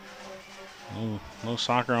 No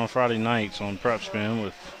soccer on Friday nights on PrepSpin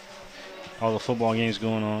with all the football games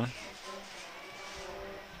going on.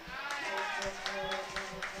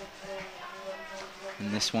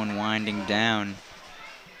 And this one winding down.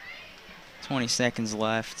 20 seconds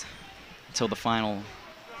left until the final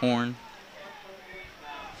horn.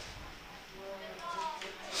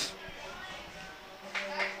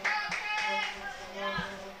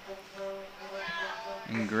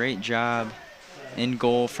 And great job in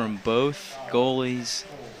goal from both goalies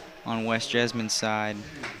on West Jessamine's side.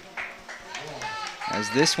 As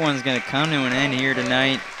this one's going to come to an end here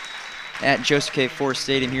tonight at Joseph K. Forrest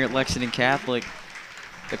Stadium here at Lexington Catholic.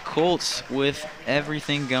 The Colts with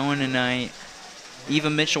everything going tonight. Eva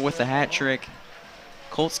Mitchell with the hat trick.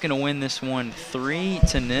 Colts going to win this one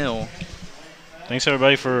 3-0. Thanks,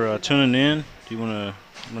 everybody, for tuning in. Do you want to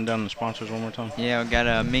run down the sponsors one more time? Yeah, we got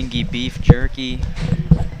a Mingy Beef Jerky.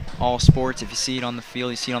 All Sports. If you see it on the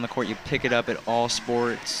field, you see it on the court, you pick it up at All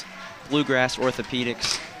Sports. Bluegrass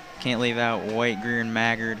Orthodontics. Can't leave out White, Greer, and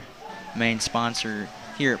Maggard, main sponsor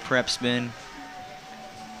here at PrepSpin.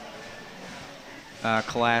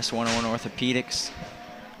 Class 101 Orthopedics.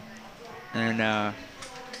 And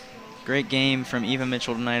great game from Eva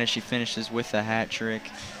Mitchell tonight as she finishes with the hat trick.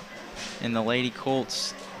 And the Lady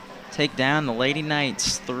Colts take down the Lady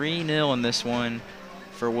Knights 3-0 in this one.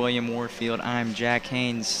 For William Warfield, I'm Jack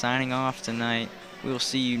Haynes signing off tonight. We will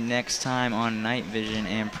see you next time on Night Vision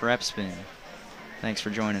and PrepSpin. Thanks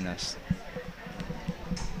for joining us.